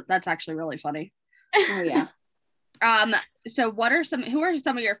that's actually really funny. Oh yeah. So who are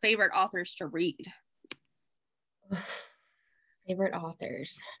some of your favorite authors to read? Favorite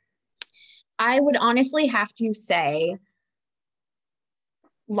authors. I would honestly have to say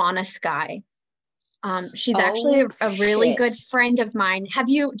Lana Skye. She's actually a really good friend of mine.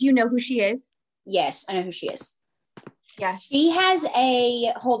 Do you know who she is? Yes, I know who she is. Yes. She has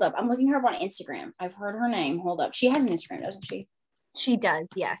hold up. I'm looking her up on Instagram. I've heard her name. Hold up. She has an Instagram, doesn't she? She does,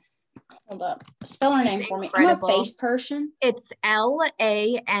 yes. Hold up. Spell her name for me. I'm a face person. It's Lana.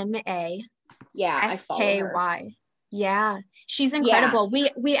 Yeah, I follow her. SKY. Yeah, she's incredible. Yeah.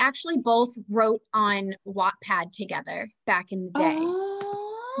 We actually both wrote on Wattpad together back in the day.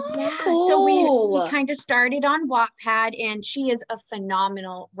 Yeah, cool. So we kind of started on Wattpad, and she is a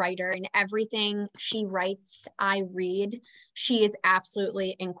phenomenal writer, and everything she writes, I read. She is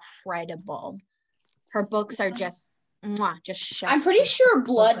absolutely incredible. Her books are just chef's I'm pretty sure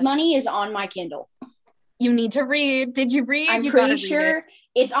Blood Money is on my Kindle. You need to read. Did you read? I'm pretty sure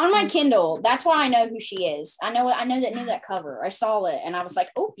it's on my Kindle. That's why I know who she is. I knew that cover. I saw it and I was like,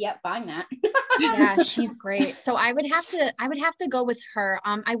 oh, yep, buying that. Yeah, she's great. So I would have to go with her.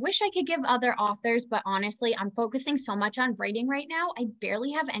 I wish I could give other authors, but honestly, I'm focusing so much on writing right now. I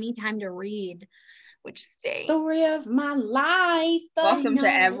barely have any time to read, which stinks. Story of my life. Welcome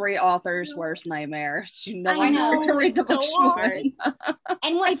to every author's worst nightmare. You know, I know to read the book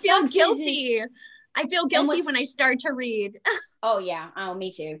and what I feel guilty. I feel guilty when I start to read. Oh yeah. Oh,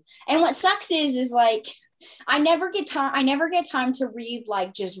 me too. And what sucks is like I never get time to read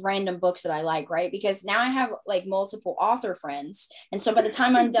like just random books that I like, right? Because now I have like multiple author friends. And so by the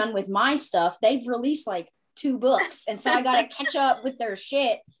time I'm done with my stuff, they've released like 2 books. And so I got to catch up with their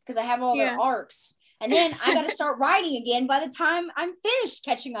shit because I have all their arcs. And then I got to start writing again by the time I'm finished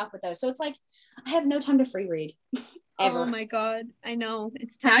catching up with those. So it's like I have no time to free read. Ever. Oh my God. I know.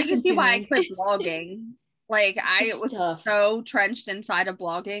 It's time. Now you see why I quit blogging. Like I was so trenched inside of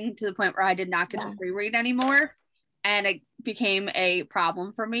blogging to the point where I did not get to free read anymore. And it became a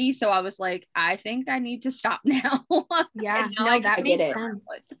problem for me. So I was like, I think I need to stop now. Yeah, no, that makes sense.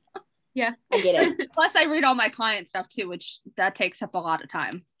 Yeah. I get it. Plus I read all my client stuff too, which that takes up a lot of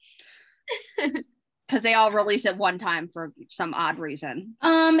time. Because they all release at one time for some odd reason.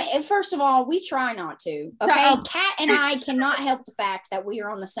 First of all, we try not to. Okay, Kat and I cannot help the fact that we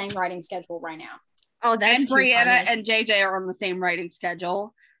are on the same writing schedule right now. Oh, that's and Brianna and JJ are on the same writing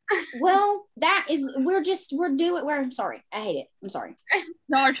schedule. Well, I'm sorry. I hate it. I'm sorry.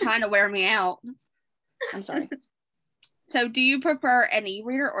 Y'all are trying to wear me out. I'm sorry. So, do you prefer an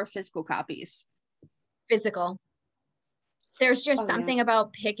e-reader or physical copies? Physical. There's just something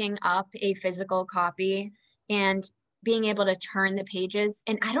about picking up a physical copy and being able to turn the pages.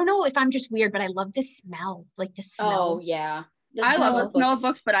 And I don't know if I'm just weird, but I love the smell, like the smell. Oh yeah. I love the smell of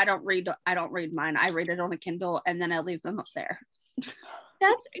books, but I don't read mine. I read it on a Kindle and then I leave them up there.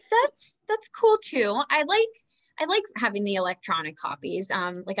 That's cool too. I like having the electronic copies.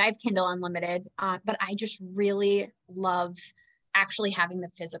 Like I have Kindle Unlimited, but I just really love actually having the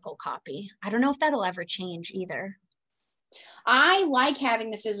physical copy. I don't know if that'll ever change either. I like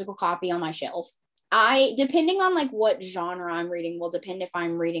having the physical copy on my shelf. Depending on like what genre I'm reading will depend if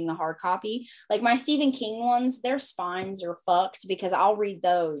I'm reading the hard copy. Like my Stephen King ones, their spines are fucked because I'll read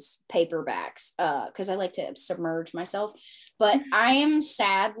those paperbacks because I like to submerge myself. But I am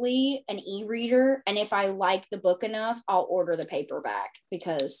sadly an e-reader, and if I like the book enough, I'll order the paperback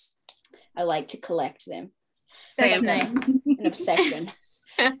because I like to collect them. That's nice. An obsession.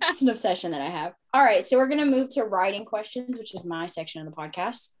 It's an obsession that I have. All right, so we're going to move to writing questions, which is my section of the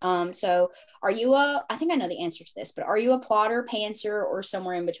podcast. So are you I think I know the answer to this, but are you a plotter, pantser, or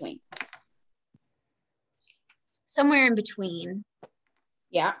somewhere in between? Somewhere in between.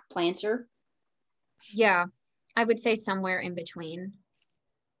 Yeah, planter. Yeah, I would say somewhere in between.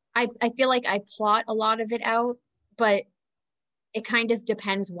 I feel like I plot a lot of it out, but it kind of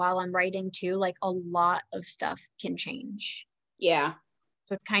depends while I'm writing too. Like a lot of stuff can change. Yeah.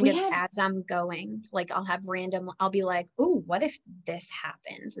 So it's kind of as I'm going, like I'll be like, oh, what if this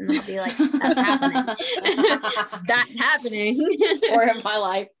happens? And then I'll be like, that's happening. That's happening. Story of my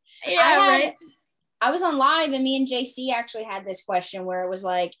life. Yeah, right. I was on live and me and JC actually had this question where it was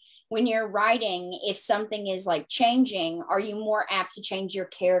like, when you're writing, if something is like changing, are you more apt to change your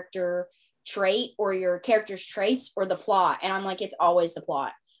character trait or your character's traits or the plot? And I'm like, it's always the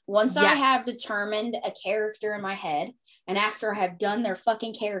plot. Once I have determined a character in my head, and after I have done their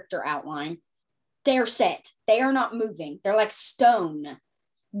fucking character outline, they're set. They are not moving. They're like stone.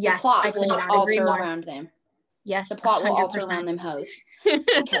 Yes, the plot will alter around them. Yes, the plot will alter around them hoes.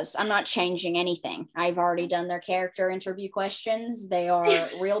 Because I'm not changing anything. I've already done their character interview questions. They are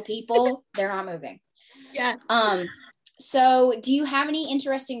real people. They're not moving. Yeah. So do you have any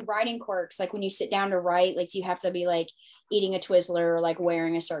interesting writing quirks? Like when you sit down to write, like do you have to be like eating a Twizzler or like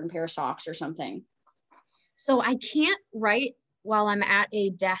wearing a certain pair of socks or something? So I can't write while I'm at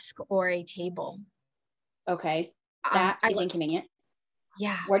a desk or a table. Okay. That is inconvenient.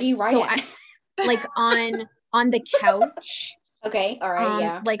 Yeah. Where do you write at? Like on the couch. Okay. All right.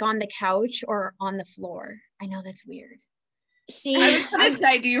 Yeah. Like on the couch or on the floor. I know that's weird. See, I was gonna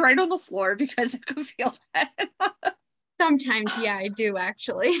say, do you write on the floor? Because I could feel that. Sometimes, yeah, I do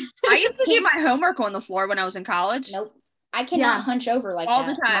actually. I used to do my homework on the floor when I was in college. Nope. I cannot hunch over like all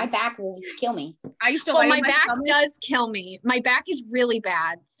that. The time. My back will kill me. I used to well, my back does kill me. My back is really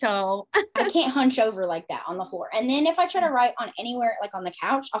bad. So I can't hunch over like that on the floor. And then if I try to write on anywhere, like on the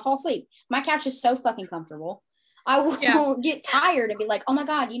couch, I'll fall asleep. My couch is so fucking comfortable. I will get tired and be like, oh my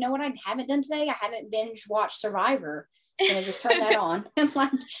God, you know what I haven't done today? I haven't binge watched Survivor. And I just turn that on and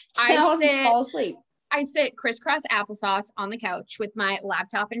like fall asleep. I sit crisscross applesauce on the couch with my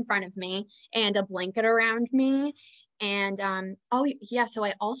laptop in front of me and a blanket around me. And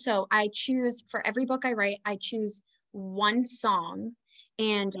so I choose, for every book I write, I choose one song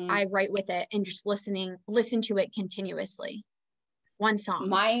and I write with it and just listen to it continuously. One song.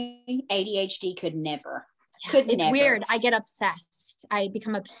 My ADHD could never. It's weird. I get obsessed. I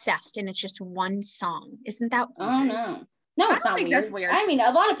become obsessed and it's just one song. Isn't that weird? Oh no. No, it's not weird. That's weird. I mean,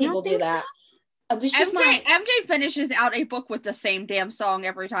 a lot of people do that. It's just MJ finishes out a book with the same damn song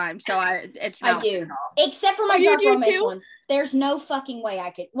every time. So I do. Except for my dark romance ones. There's no fucking way I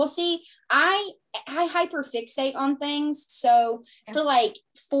could. Well, see, I hyper fixate on things. So for like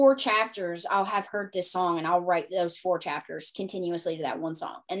 4 chapters, I'll have heard this song and I'll write those 4 chapters continuously to that one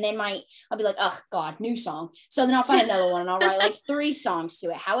song. And then I'll be like, oh God, new song. So then I'll find another one and I'll write like 3 songs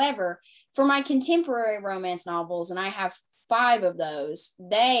to it. However, for my contemporary romance novels, and I have 5 of those,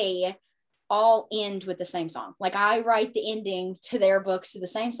 they all end with the same song. Like I write the ending to their books to the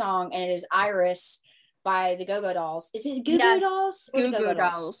same song, and it is Iris by the Go-Go Dolls. Is it Goo Goo Dolls? Goo Goo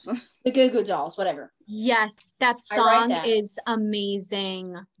Dolls. The Goo Goo Dolls, whatever. Yes, that song is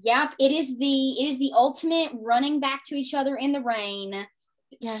amazing. Yep, it is the ultimate running back to each other in the rain,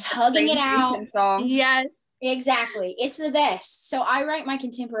 hugging it out. Song. Yes. Exactly. It's the best. So I write my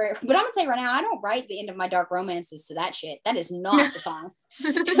contemporary, but I'm gonna tell you right now, I don't write the end of my dark romances to that shit. That is not the song.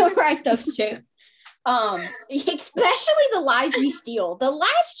 I don't write those two. Especially the Lies We Steal. The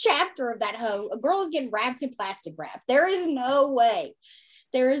last chapter of that a girl is getting wrapped in plastic wrap. There is no way.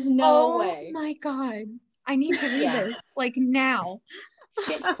 There is no way. Oh my God. I need to read this like now.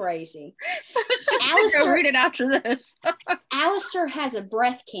 It's crazy. Alistair, read it after this. Alistair has a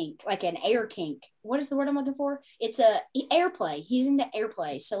breath kink, like an air kink. What is the word I'm looking for? It's a airplay. He's into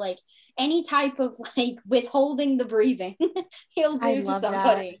airplay. So like any type of like withholding the breathing, he'll do to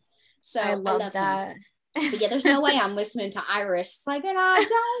somebody. That. So I love that. Him. But yeah, there's no way I'm listening to Iris. It's like, and I don't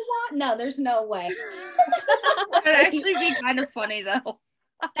want. No, there's no way. It'd actually be kind of funny though.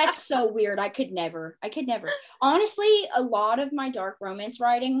 That's so weird. I could never. Honestly, a lot of my dark romance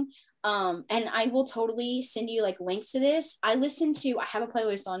writing, and I will totally send you like links to this. I have a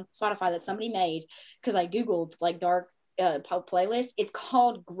playlist on Spotify that somebody made because I Googled like dark playlist. It's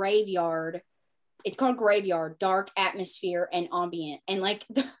called Graveyard. Dark Atmosphere and Ambient. And like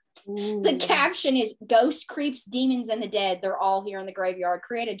the caption is ghost creeps, demons, and the dead. They're all here in the graveyard.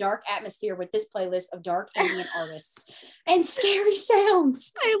 Create a dark atmosphere with this playlist of dark ambient artists and scary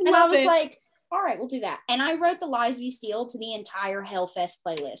sounds. I was like, all right, we'll do that. And I wrote the Lies We Steal to the entire Hellfest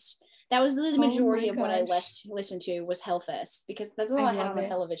playlist. That was the majority of what I listened to was Hellfest because that's all I had on the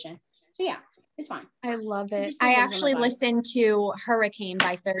television. So yeah, it's fine. I love it. I actually listened to Hurricane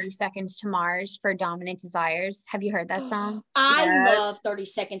by 30 Seconds to Mars for Dominant Desires. Have you heard that song? I love 30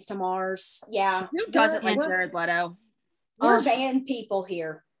 Seconds to Mars. Yeah. Who doesn't like Jared Leto? We're band people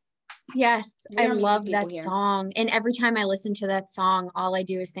here. Yes, I love that song. And every time I listen to that song, all I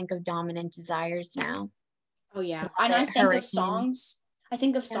do is think of Dominant Desires now. Oh yeah. And I think of songs. I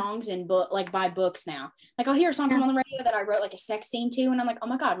think of songs in by books now. Like I'll hear a song come on the radio that I wrote like a sex scene to, and I'm like, oh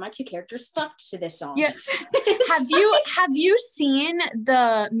my God, my 2 characters fucked to this song. Yeah. Have you seen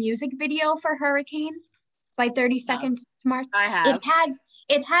the music video for Hurricane by 30 Seconds to Mars? I have.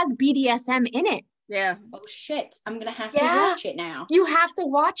 It has BDSM in it. Yeah. Oh shit. I'm gonna have to watch it now. You have to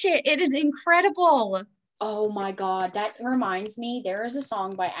watch it. It is incredible. Oh my God. That reminds me, there is a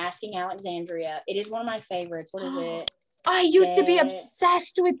song by Asking Alexandria. It is one of my favorites. What is it? I used to be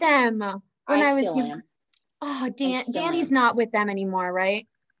obsessed with them when I was young. Oh, Danny's not with them anymore, right?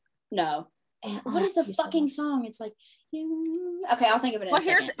 No. What is the fucking song? It's like, okay, I'll think of it in a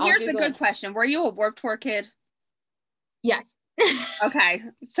second. Here's a good question. Were you a Warped Tour kid? Yes. Okay.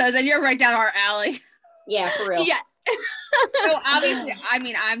 So then you're right down our alley. Yeah, for real. Yes. So obviously, I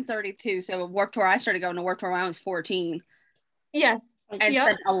mean, I'm 32, so Warped Tour, I started going to Warped Tour when I was 14. Yes. And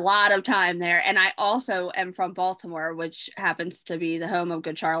spent a lot of time there. And I also am from Baltimore, which happens to be the home of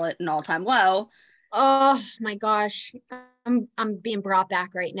Good Charlotte and All Time Low. Oh my gosh. I'm being brought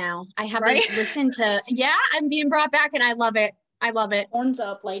back right now. I haven't listened to I'm being brought back and I love it. I love it. Horns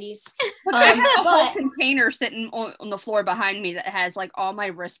up, ladies. I have a whole container sitting on the floor behind me that has like all my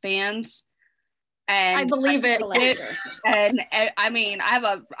wristbands. And I believe it. And I mean,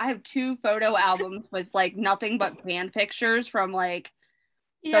 I have 2 photo albums with like nothing but band pictures from like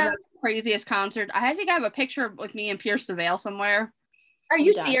the craziest concert. I think I have a picture with me and Pierce the Veil somewhere. Are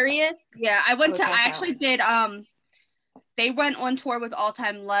you serious? Yeah, I actually did they went on tour with All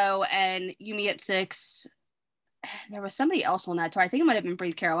Time Low and You Me at 6. There was somebody else on that tour. I think it might have been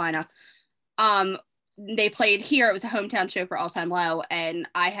Breathe Carolina. They played here. It was a hometown show for All Time Low, and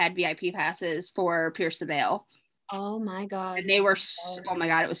I had VIP passes for Pierce the Veil. Oh my god! And they were oh my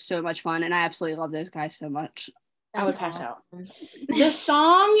god, it was so much fun, and I absolutely love those guys so much. I would pass out. The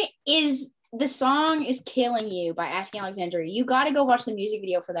song is Killing You by Asking Alexandria. You got to go watch the music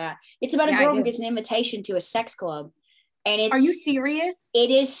video for that. It's about a girl who gets an invitation to a sex club. And are you serious?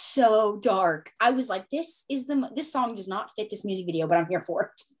 It is so dark. I was like, this song does not fit this music video, but I'm here for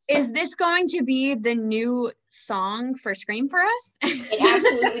it. Is this going to be the new song for Scream for us? It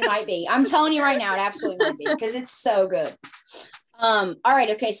absolutely might be. I'm telling you right now, it absolutely might be because it's so good. All right,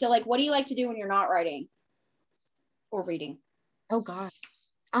 okay. So like, what do you like to do when you're not writing or reading? Oh God.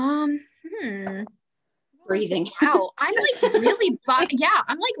 Breathing. Wow. I'm like really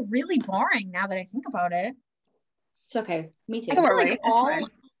I'm like really boring now that I think about it. It's okay. Me too. I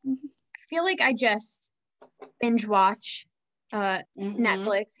feel like I just binge watch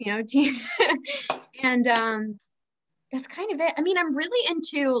Netflix, you know, and that's kind of it. I mean, I'm really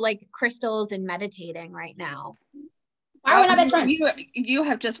into like crystals and meditating right now. Why are we not best friends? You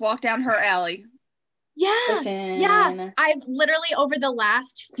have just walked down her alley. Yeah. Listen. Yeah. I've literally over the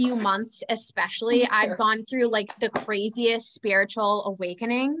last few months, especially, I've gone through like the craziest spiritual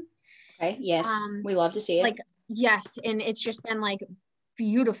awakening. Okay. Yes. We love to see it. Like, yes. And it's just been like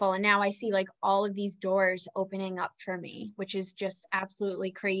beautiful. And now I see like all of these doors opening up for me, which is just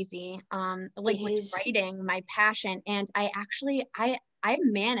absolutely crazy. Like with writing, my passion. And I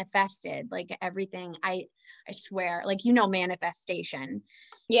manifested like everything. I swear, like, you know, manifestation.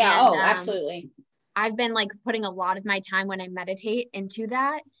 Yeah. And, absolutely. I've been like putting a lot of my time when I meditate into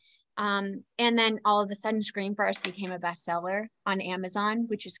that. And then all of a sudden Scream for Us became a bestseller on Amazon,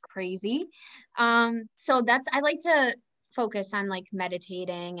 which is crazy. So I like to focus on like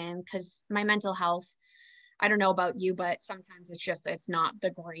meditating, and because my mental health, I don't know about you, but sometimes it's not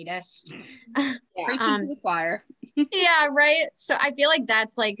the greatest. Yeah. Preaching to the choir. Yeah, right. So I feel like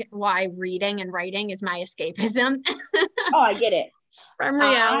that's like why reading and writing is my escapism. Oh, I get it. From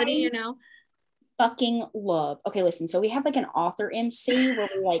reality, you know. Fucking love. Okay, listen. So we have like an author MC where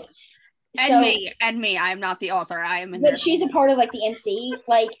we like. And me. I'm not the author. I am in there. But she's a part of like the MC.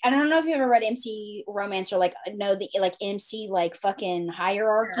 Like, I don't know if you ever read MC Romance or like know the like MC like fucking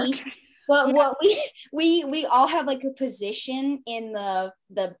hierarchy. But what we all have like a position in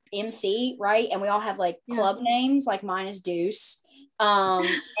the MC, right? And we all have like club names. Like mine is Deuce. And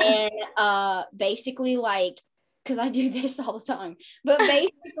basically like, because I do this all the time, but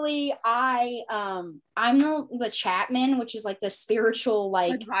basically I'm the Chapman, which is like the spiritual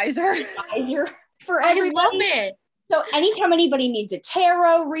like advisor for everybody. I love it. So anytime anybody needs a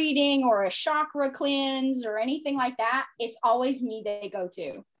tarot reading or a chakra cleanse or anything like that, it's always me they go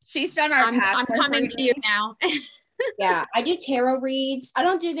to. She's done our I'm coming to you now. Yeah, I do tarot reads. I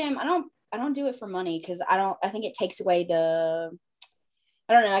don't do them. I don't do it for money because I think it takes away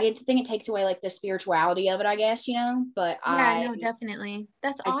I don't know. I think it takes away like the spirituality of it, I guess, you know, but no, definitely.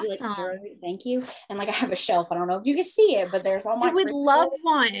 That's awesome. Like, thank you. And like, I have a shelf. I don't know if you can see it, but there's all my, I would love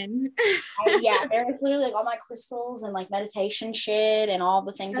one. There's literally like all my crystals and like meditation shit and all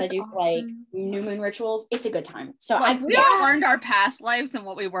the things I do for like new moon rituals. It's a good time. So we all learned our past lives and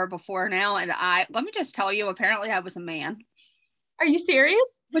what we were before now. And let me just tell you, apparently I was a man. Are you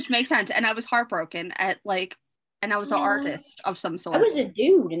serious? Which makes sense. And I was heartbroken and I was an artist of some sort. I was a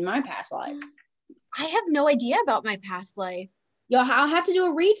dude in my past life. I have no idea about my past life. Yo, I'll have to do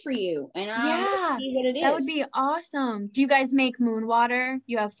a read for you. And I'll see what it is. That would be awesome. Do you guys make moon water?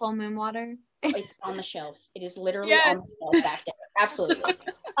 You have full moon water? It's on the shelf. It is literally on the shelf back there. Absolutely.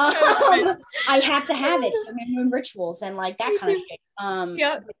 I have to have it for moon rituals and like that kind of shit.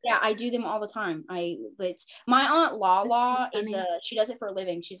 Yeah, I do them all the time. My aunt Lala she does it for a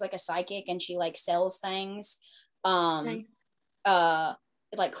living. She's like a psychic and she like sells things. Nice.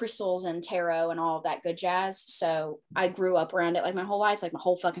 Like crystals and tarot and all of that good jazz. So I grew up around it like my whole life. Like my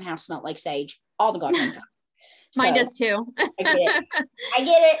whole fucking house smelled like sage all the goddamn time. Mine does too. I get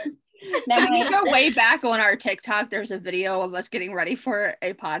it. Now we go way back on our TikTok. There's a video of us getting ready for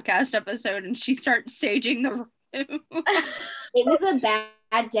a podcast episode, and she starts saging the room. It was a bad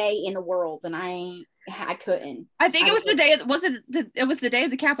bad day in the world, and I couldn't. I think it was the day. It was the day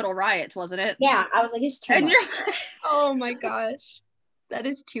of the Capitol riots, wasn't it? Yeah, I was like, it's too much. Oh my gosh, that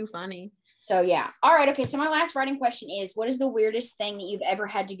is too funny. So yeah. All right. Okay. So my last writing question is: what is the weirdest thing that you've ever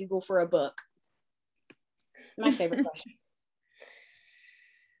had to Google for a book? My favorite question.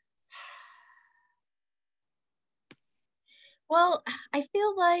 Well, I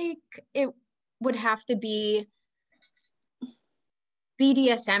feel like it would have to be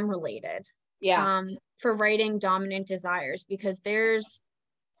BDSM related. Yeah. For writing Dominant Desires, because there's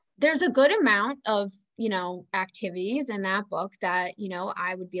a good amount of, you know, activities in that book that, you know,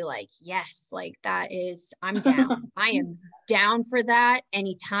 I would be like, yes, like I'm down. I am down for that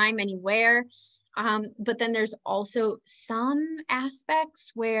anytime, anywhere. But then there's also some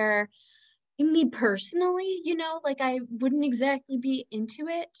aspects where me personally, you know, like I wouldn't exactly be into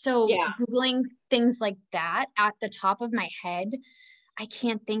it. So Googling things like that at the top of my head, I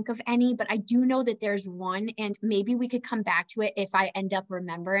can't think of any, but I do know that there's one, and maybe we could come back to it if I end up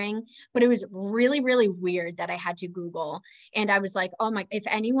remembering, but it was really, really weird that I had to Google. And I was like, oh my, if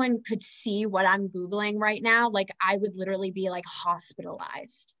anyone could see what I'm Googling right now, like I would literally be like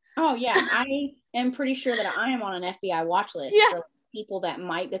hospitalized. Oh yeah. I am pretty sure that I am on an FBI watch list for people that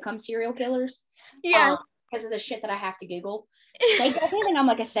might become serial killers. Yes. Because of the shit that I have to Google. They definitely think I'm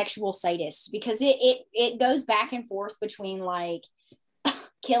like a sexual sadist, because it goes back and forth between like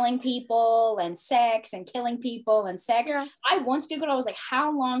killing people and sex and killing people and sex. Yeah. I once Googled, I was like,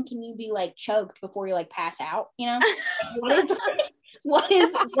 how long can you be like choked before you like pass out? You know, what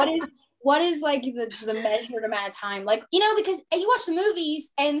is like the measured amount of time? Like, you know, because you watch the movies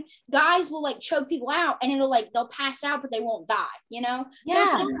and guys will like choke people out and it'll like, they'll pass out, but they won't die, you know? Yeah. So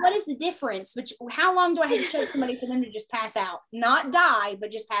it's like, what is the difference? But how long do I have to choke somebody for them to just pass out? Not die, but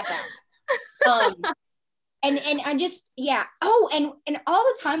just pass out. And I just, yeah. Oh, and all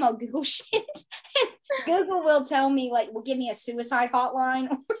the time I'll Google shit. Google will tell me, like, will give me a suicide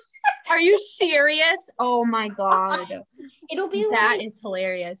hotline. Are you serious? Oh my God. It'll be that is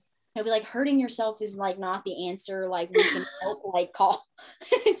hilarious. It'll be like, hurting yourself is like not the answer. Like, we can help, like call.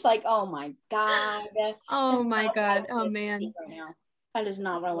 It's like, oh my God. Oh my God. Oh man. Right now. That is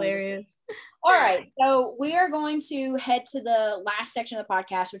not what I want to see. All right, so we are going to head to the last section of the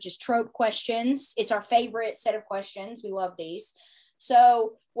podcast, which is trope questions. It's our favorite set of questions. We love these.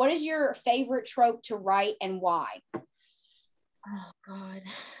 So what is your favorite trope to write and why? Oh God,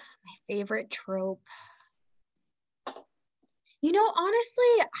 my favorite trope. You know,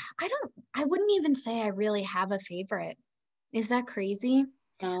 honestly, I wouldn't even say I really have a favorite. Is that crazy?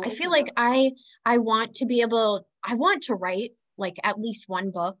 No, I feel like I want to write like at least one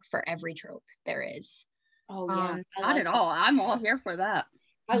book for every trope there is. Oh yeah. Not at all. I'm all here for that.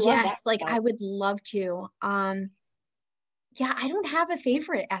 I would love to. Yeah, I don't have a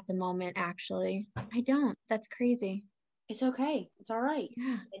favorite at the moment, actually. I don't. That's crazy. It's okay. It's all right.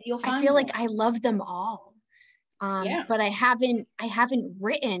 Yeah. You'll find I feel like I love them all. But I haven't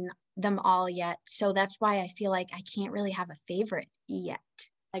written them all yet. So that's why I feel like I can't really have a favorite yet.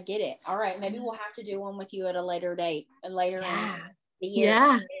 I get it. All right. Maybe we'll have to do one with you at a later date, in the year.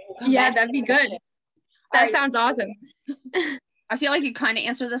 Yeah. Yeah, that'd be good. That sounds awesome. I feel like you kind of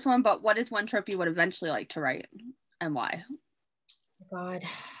answered this one, but what is one trope you would eventually like to write and why? God,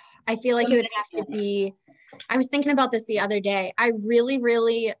 I feel like it would have to be, I was thinking about this the other day. I really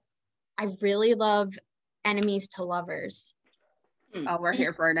love enemies to lovers. Oh, we're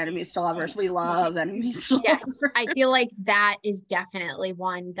here for an enemies to lovers. We love enemies to lovers. Yes, I feel like that is definitely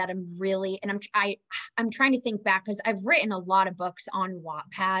one that I'm really, and I'm trying to think back because I've written a lot of books on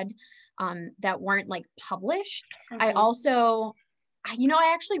Wattpad that weren't like published. Mm-hmm. I also, I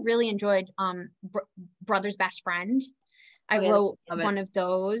actually really enjoyed Brother's Best Friend. I wrote one of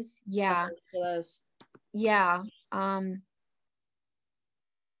those. Yeah. Yeah.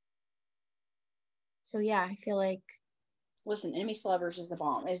 So yeah, I feel like. Listen, Enemies to Lovers is the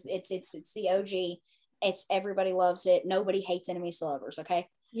bomb. It's the OG. It's everybody loves it. Nobody hates Enemies to Lovers. Okay.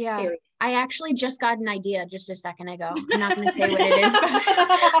 Yeah. Period. I actually just got an idea just a second ago. I'm not going to say what it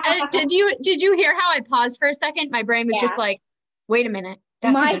is. Did you hear how I paused for a second? My brain was just like, wait a minute.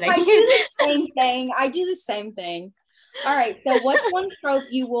 That's a good idea. I do the same thing. I do the same thing. All right. So what's one trope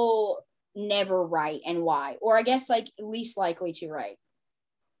you will never write and why? Or I guess like least likely to write?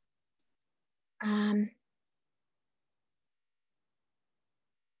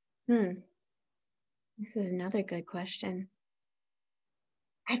 This is another good question.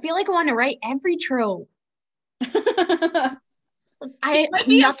 I feel like I want to write every trope. Nothing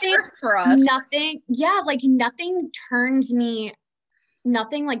for us. Nothing. Yeah, like nothing turns me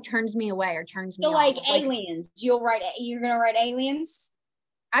away or turns me so off. Like aliens. You're gonna write aliens?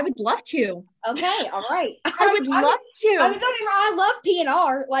 I would love to. Okay, all right. I would love to. I love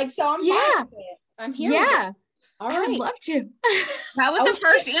P&R, like, so I'm fine with it. I'm here. Yeah. All right. I would love to. That was the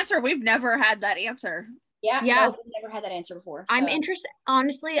first answer. We've never had that answer. Yeah. No, we've never had that answer before. So. I'm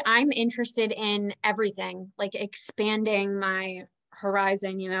interested in everything, like expanding my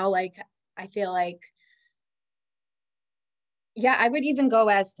horizon, you know, like I feel like, yeah, I would even go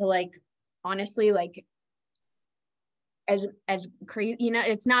as to like, honestly, like as crazy, you know,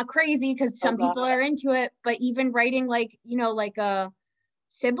 it's not crazy because some people are into it, but even writing like, you know, like a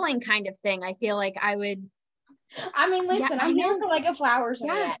sibling kind of thing, I feel like I would. I mean, listen, I'm here for like a flowers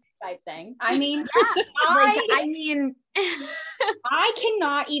and that type thing. I mean, I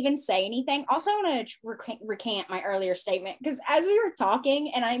cannot even say anything. Also, I want to recant my earlier statement because as we were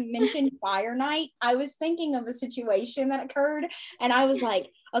talking and I mentioned Fire Night, I was thinking of a situation that occurred and I was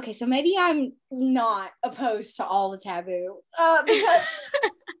like, okay, so maybe I'm not opposed to all the taboo because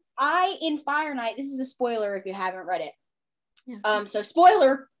in Fire Night, this is a spoiler if you haven't read it. Yeah. So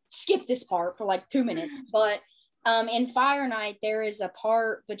spoiler, skip this part for like 2 minutes, but in Fire Night, there is a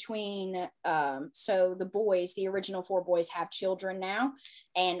part between, so the original 4 boys have children now,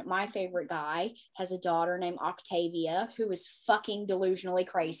 and my favorite guy has a daughter named Octavia, who is fucking delusionally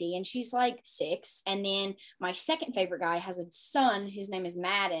crazy, and she's like 6, and then my second favorite guy has a son, whose name is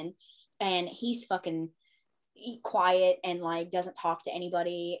Madden, and he's fucking quiet and like doesn't talk to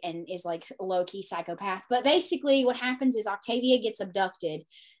anybody and is like low-key psychopath. But basically what happens is Octavia gets abducted,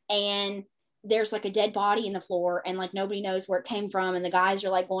 and there's like a dead body in the floor and like nobody knows where it came from, and the guys are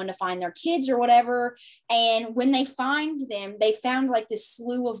like going to find their kids or whatever, and when they find them, they found like this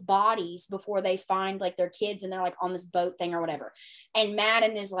slew of bodies before they find like their kids, and they're like on this boat thing or whatever, and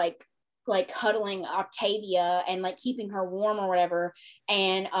Madden is like cuddling Octavia and like keeping her warm or whatever,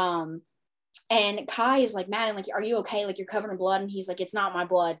 and Kai is like, Madden, like, are you okay? Like, you're covered in blood. And he's like, it's not my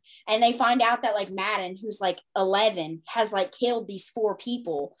blood. And they find out that like Madden, who's like 11, has like killed these 4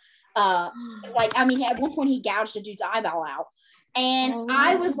 people. Like, I mean, at one point he gouged a dude's eyeball out. And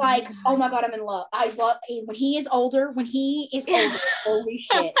I was like, oh my God, I'm in love. I love when he is older, holy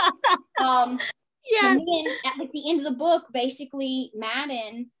shit. Yeah. And then at like the end of the book, basically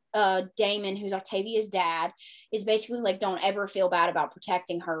Madden, Damon, who's Octavia's dad, is basically like, don't ever feel bad about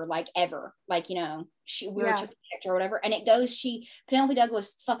protecting her, like ever, like, you know, we're to protect her or whatever. And it goes, Penelope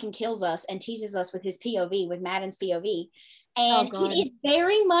Douglas fucking kills us and teases us with his POV, with Madden's POV. And it is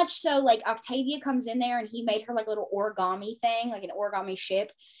very much so like Octavia comes in there and he made her like a little origami thing, like an origami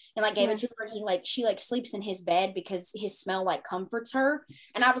ship, and like gave it to her, and she like sleeps in his bed because his smell like comforts her.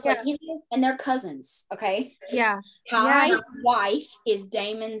 And I was like, you know, and they're cousins, okay? Yeah. Kai's wife is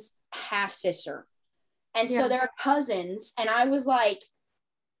Damon's half sister. And so they're cousins. And I was like,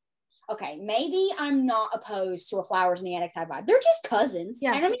 okay, maybe I'm not opposed to a flowers in the attic type vibe. They're just cousins.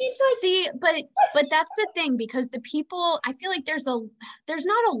 Yeah. And I mean, it's like, see, but that's the thing, because the people, I feel like there's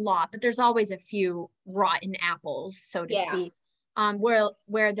not a lot, but there's always a few rotten apples, so to speak,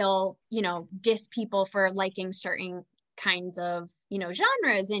 where they'll, you know, diss people for liking certain kinds of, you know,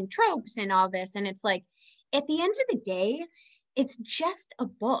 genres and tropes and all this. And it's like, at the end of the day, it's just a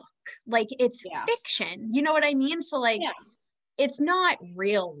book. Like, it's fiction. You know what I mean? So like, it's not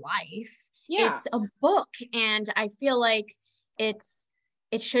real life. It's a book, and I feel like it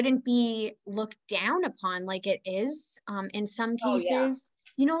shouldn't be looked down upon like it is in some cases.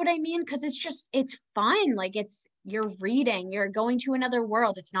 You know what I mean? Because it's fun. Like, you're reading, you're going to another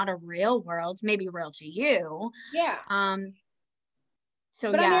world. It's not a real world, maybe real to you.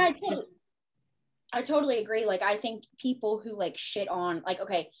 So but yeah, I totally agree. Like, I think people who like shit on, like,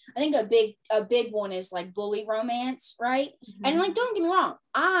 okay, I think a big one is like bully romance, right? Mm-hmm. And like, don't get me wrong,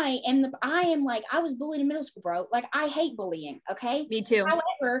 I was bullied in middle school, bro. Like, I hate bullying. Okay, me too.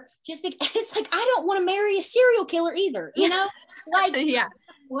 However, it's like, I don't want to marry a serial killer either. You know, like,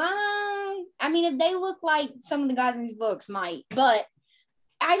 why? I mean, if they look like some of the guys in these books might, but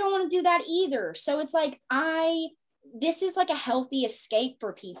I don't want to do that either. So it's like, this is like a healthy escape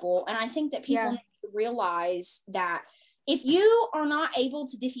for people, and I think that people realize that if you are not able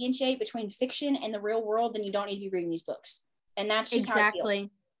to differentiate between fiction and the real world, then you don't need to be reading these books. And that's just how I feel.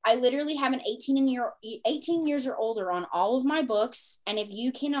 I literally have an 18 years or older on all of my books, and if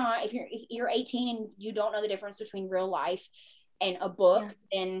you're 18 and you don't know the difference between real life and a book,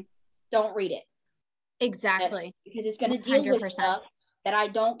 then don't read it. Exactly. Because it's going to deal 100%. With stuff that I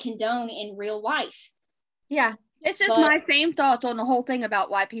don't condone in real life. Yeah. This is my same thoughts on the whole thing about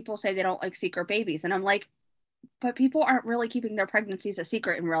why people say they don't like secret babies. And I'm like, but people aren't really keeping their pregnancies a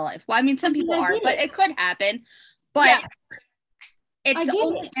secret in real life. Well, I mean, some people are, but it could happen. But it's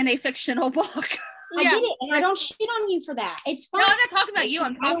only in a fictional book. I get it, and I don't shit on you for that. It's fine. No, I'm not talking about you.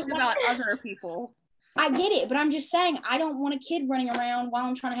 I'm talking about other people. I get it, but I'm just saying I don't want a kid running around while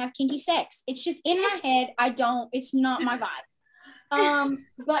I'm trying to have kinky sex. It's just in my head. It's not my vibe.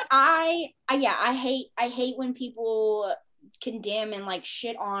 But I hate when people condemn and like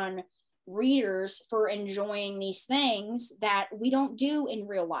shit on readers for enjoying these things that we don't do in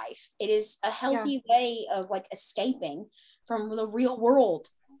real life. It is a healthy way of like escaping from the real world.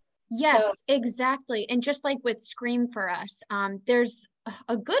 Yes, so, exactly. And just like with Scream for Us, there's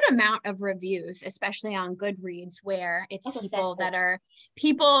a good amount of reviews, especially on Goodreads, where it's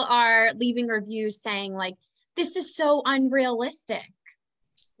people are leaving reviews saying like, this is so unrealistic.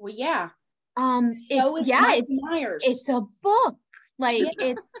 Well, yeah. It's a book. Like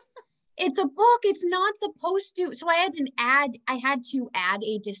it's a book. It's not supposed to. So I had to add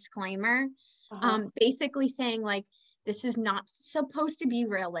a disclaimer, basically saying like, this is not supposed to be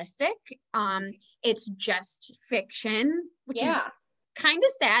realistic. It's just fiction, which is kind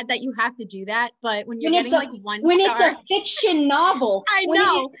of sad that you have to do that. But when you're getting like one when star, it's a fiction novel, I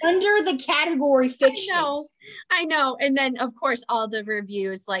know, under the category fiction. I know. And then of course all the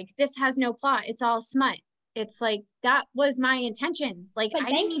reviews like, this has no plot. It's all smut. It's like, that was my intention. Like I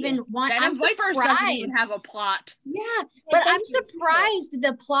didn't even want. I'm surprised doesn't even have a plot. Yeah, but I'm surprised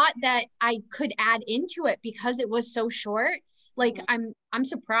the plot that I could add into it because it was so short. Like I'm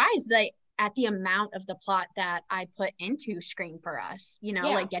surprised that at the amount of the plot that I put into Scream for Us. You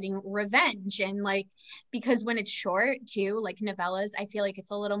know, like getting revenge and like, because when it's short too, like novellas, I feel like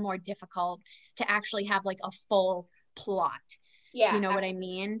it's a little more difficult to actually have like a full plot. Yeah, you know what I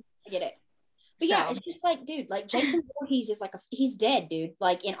mean? I get it. But yeah, it's just like, dude, like Jason Voorhees is like he's dead, dude.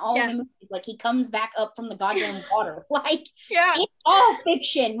 Like in all the movies, like he comes back up from the goddamn water. Like it's all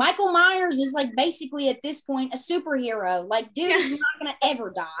fiction. Michael Myers is like basically at this point a superhero. Like, dude is not gonna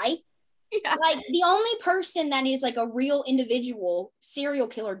ever die. Yeah. Like the only person that is like a real individual serial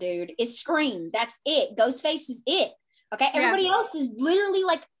killer dude is Scream. That's it. Ghostface is it. Okay. Everybody else is literally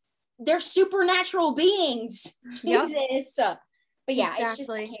like they're supernatural beings. Jesus. But yeah, it's just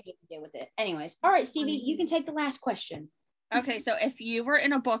I can't even deal with it. Anyways, all right, Stevie, you can take the last question. Okay, so if you were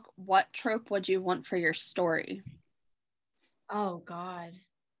in a book, what trope would you want for your story? Oh God.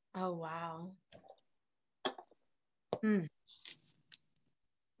 Oh wow.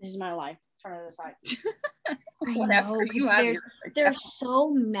 This is my life. Turn it aside. I know, there's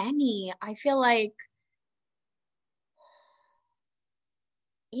so many. I feel like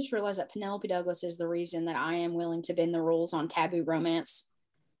I just realized that Penelope Douglas is the reason that I am willing to bend the rules on taboo romance.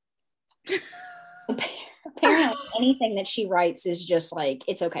 Apparently, anything that she writes is just like,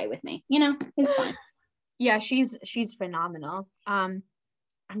 it's okay with me. You know, it's fine. Yeah, she's phenomenal. I'm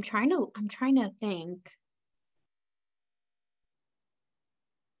trying to think.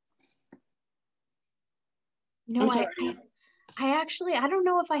 You know, I don't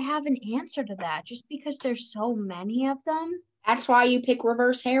know if I have an answer to that, just because there's so many of them. That's why you pick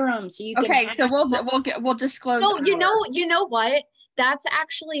reverse harem, so you can. Okay, so we'll disclose. No, you know what? That's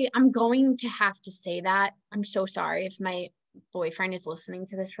actually, I'm going to have to say that. I'm so sorry if my boyfriend is listening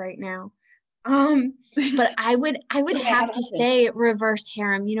to this right now. But I would have to say reverse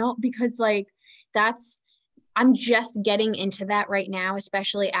harem, you know, because like I'm just getting into that right now,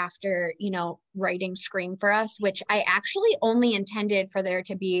 especially after, you know, writing Scream for Us, which I actually only intended for there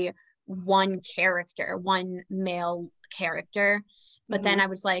to be one male character, but then I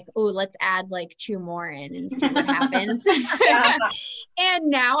was like, oh, let's add like 2 more in and see what happens. And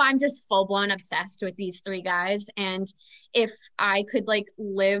now I'm just full-blown obsessed with these 3 guys, and if I could like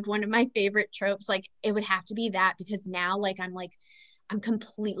live one of my favorite tropes, like it would have to be that, because now like I'm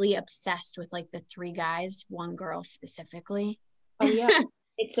completely obsessed with like the 3 guys, 1 girl specifically. Oh yeah.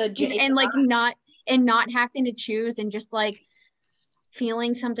 It's not having to choose, and just like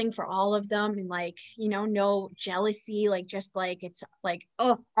feeling something for all of them, and like, you know, no jealousy, like just like it's like,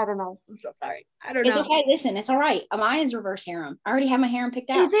 oh, I don't know, I'm so sorry, I don't know. It's okay, listen, it's all right. Mine is reverse harem. I already have my harem picked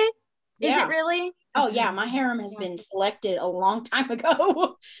out. Is it? Yeah. Is it really? Oh yeah, my harem has been selected a long time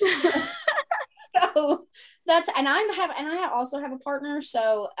ago. So that's, and I also have a partner,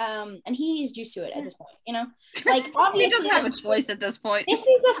 so and he's used to it at this point, you know, like obviously he doesn't have a choice at this point. This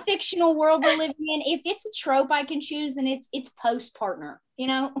is a fictional world we're living in. If it's a trope I can choose, then it's post partner, you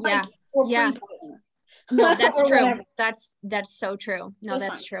know, like pre-partner. No, that's true. That's so true. No,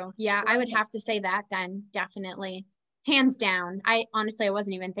 that's true. Yeah, I would have to say that then, definitely, hands down. I honestly, I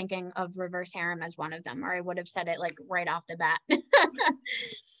wasn't even thinking of reverse harem as one of them, or I would have said it like right off the bat.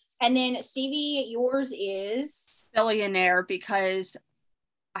 And then Stevie, yours is billionaire, because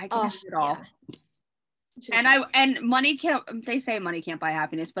I can have it all. Yeah. And money can't. They say money can't buy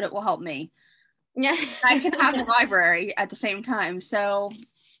happiness, but it will help me. Yeah. I can have a library at the same time. So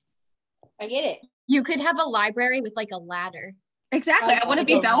I get it. You could have a library with like a ladder. Exactly. I want to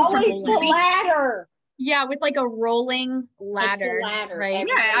be Belle. Always the ladder. Yeah, with like a rolling ladder. It's the ladder, right?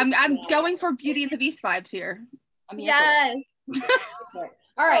 Yeah, I'm going for Beauty and the Beast vibes here. Yes.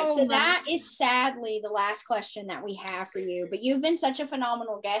 All right, so that is sadly the last question that we have for you, but you've been such a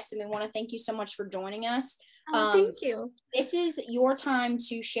phenomenal guest, and we want to thank you so much for joining us. Thank you. This is your time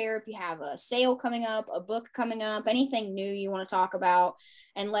to share if you have a sale coming up, a book coming up, anything new you want to talk about,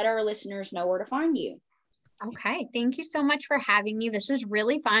 and let our listeners know where to find you. Okay, thank you so much for having me. This was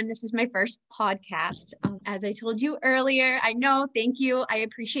really fun. This is my first podcast. As I told you earlier, I know, thank you. I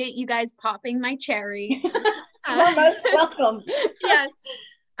appreciate you guys popping my cherry. You're most welcome. Yes.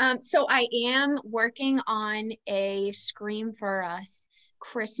 So I am working on a Scream for Us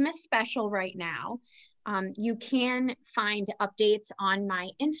Christmas special right now. You can find updates on my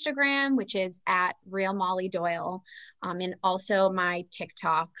Instagram, which is at Real Molly Doyle, and also my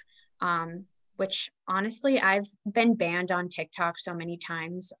TikTok, which honestly, I've been banned on TikTok so many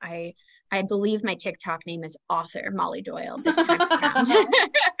times. I believe my TikTok name is author Molly Doyle this time around.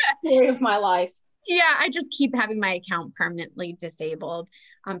 Story of my life. Yeah, I just keep having my account permanently disabled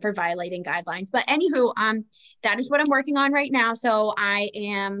for violating guidelines. But anywho, that is what I'm working on right now. So I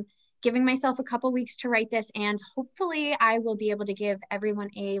am giving myself a couple weeks to write this, and hopefully I will be able to give everyone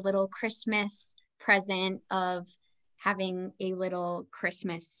a little Christmas present of having a little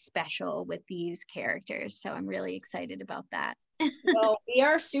Christmas special with these characters. So I'm really excited about that. Well, we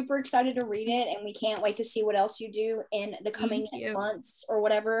are super excited to read it, and we can't wait to see what else you do in the coming months or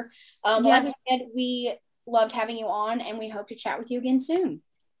whatever. Like I said, we loved having you on, and we hope to chat with you again soon.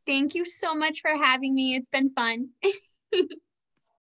 Thank you so much for having me. It's been fun.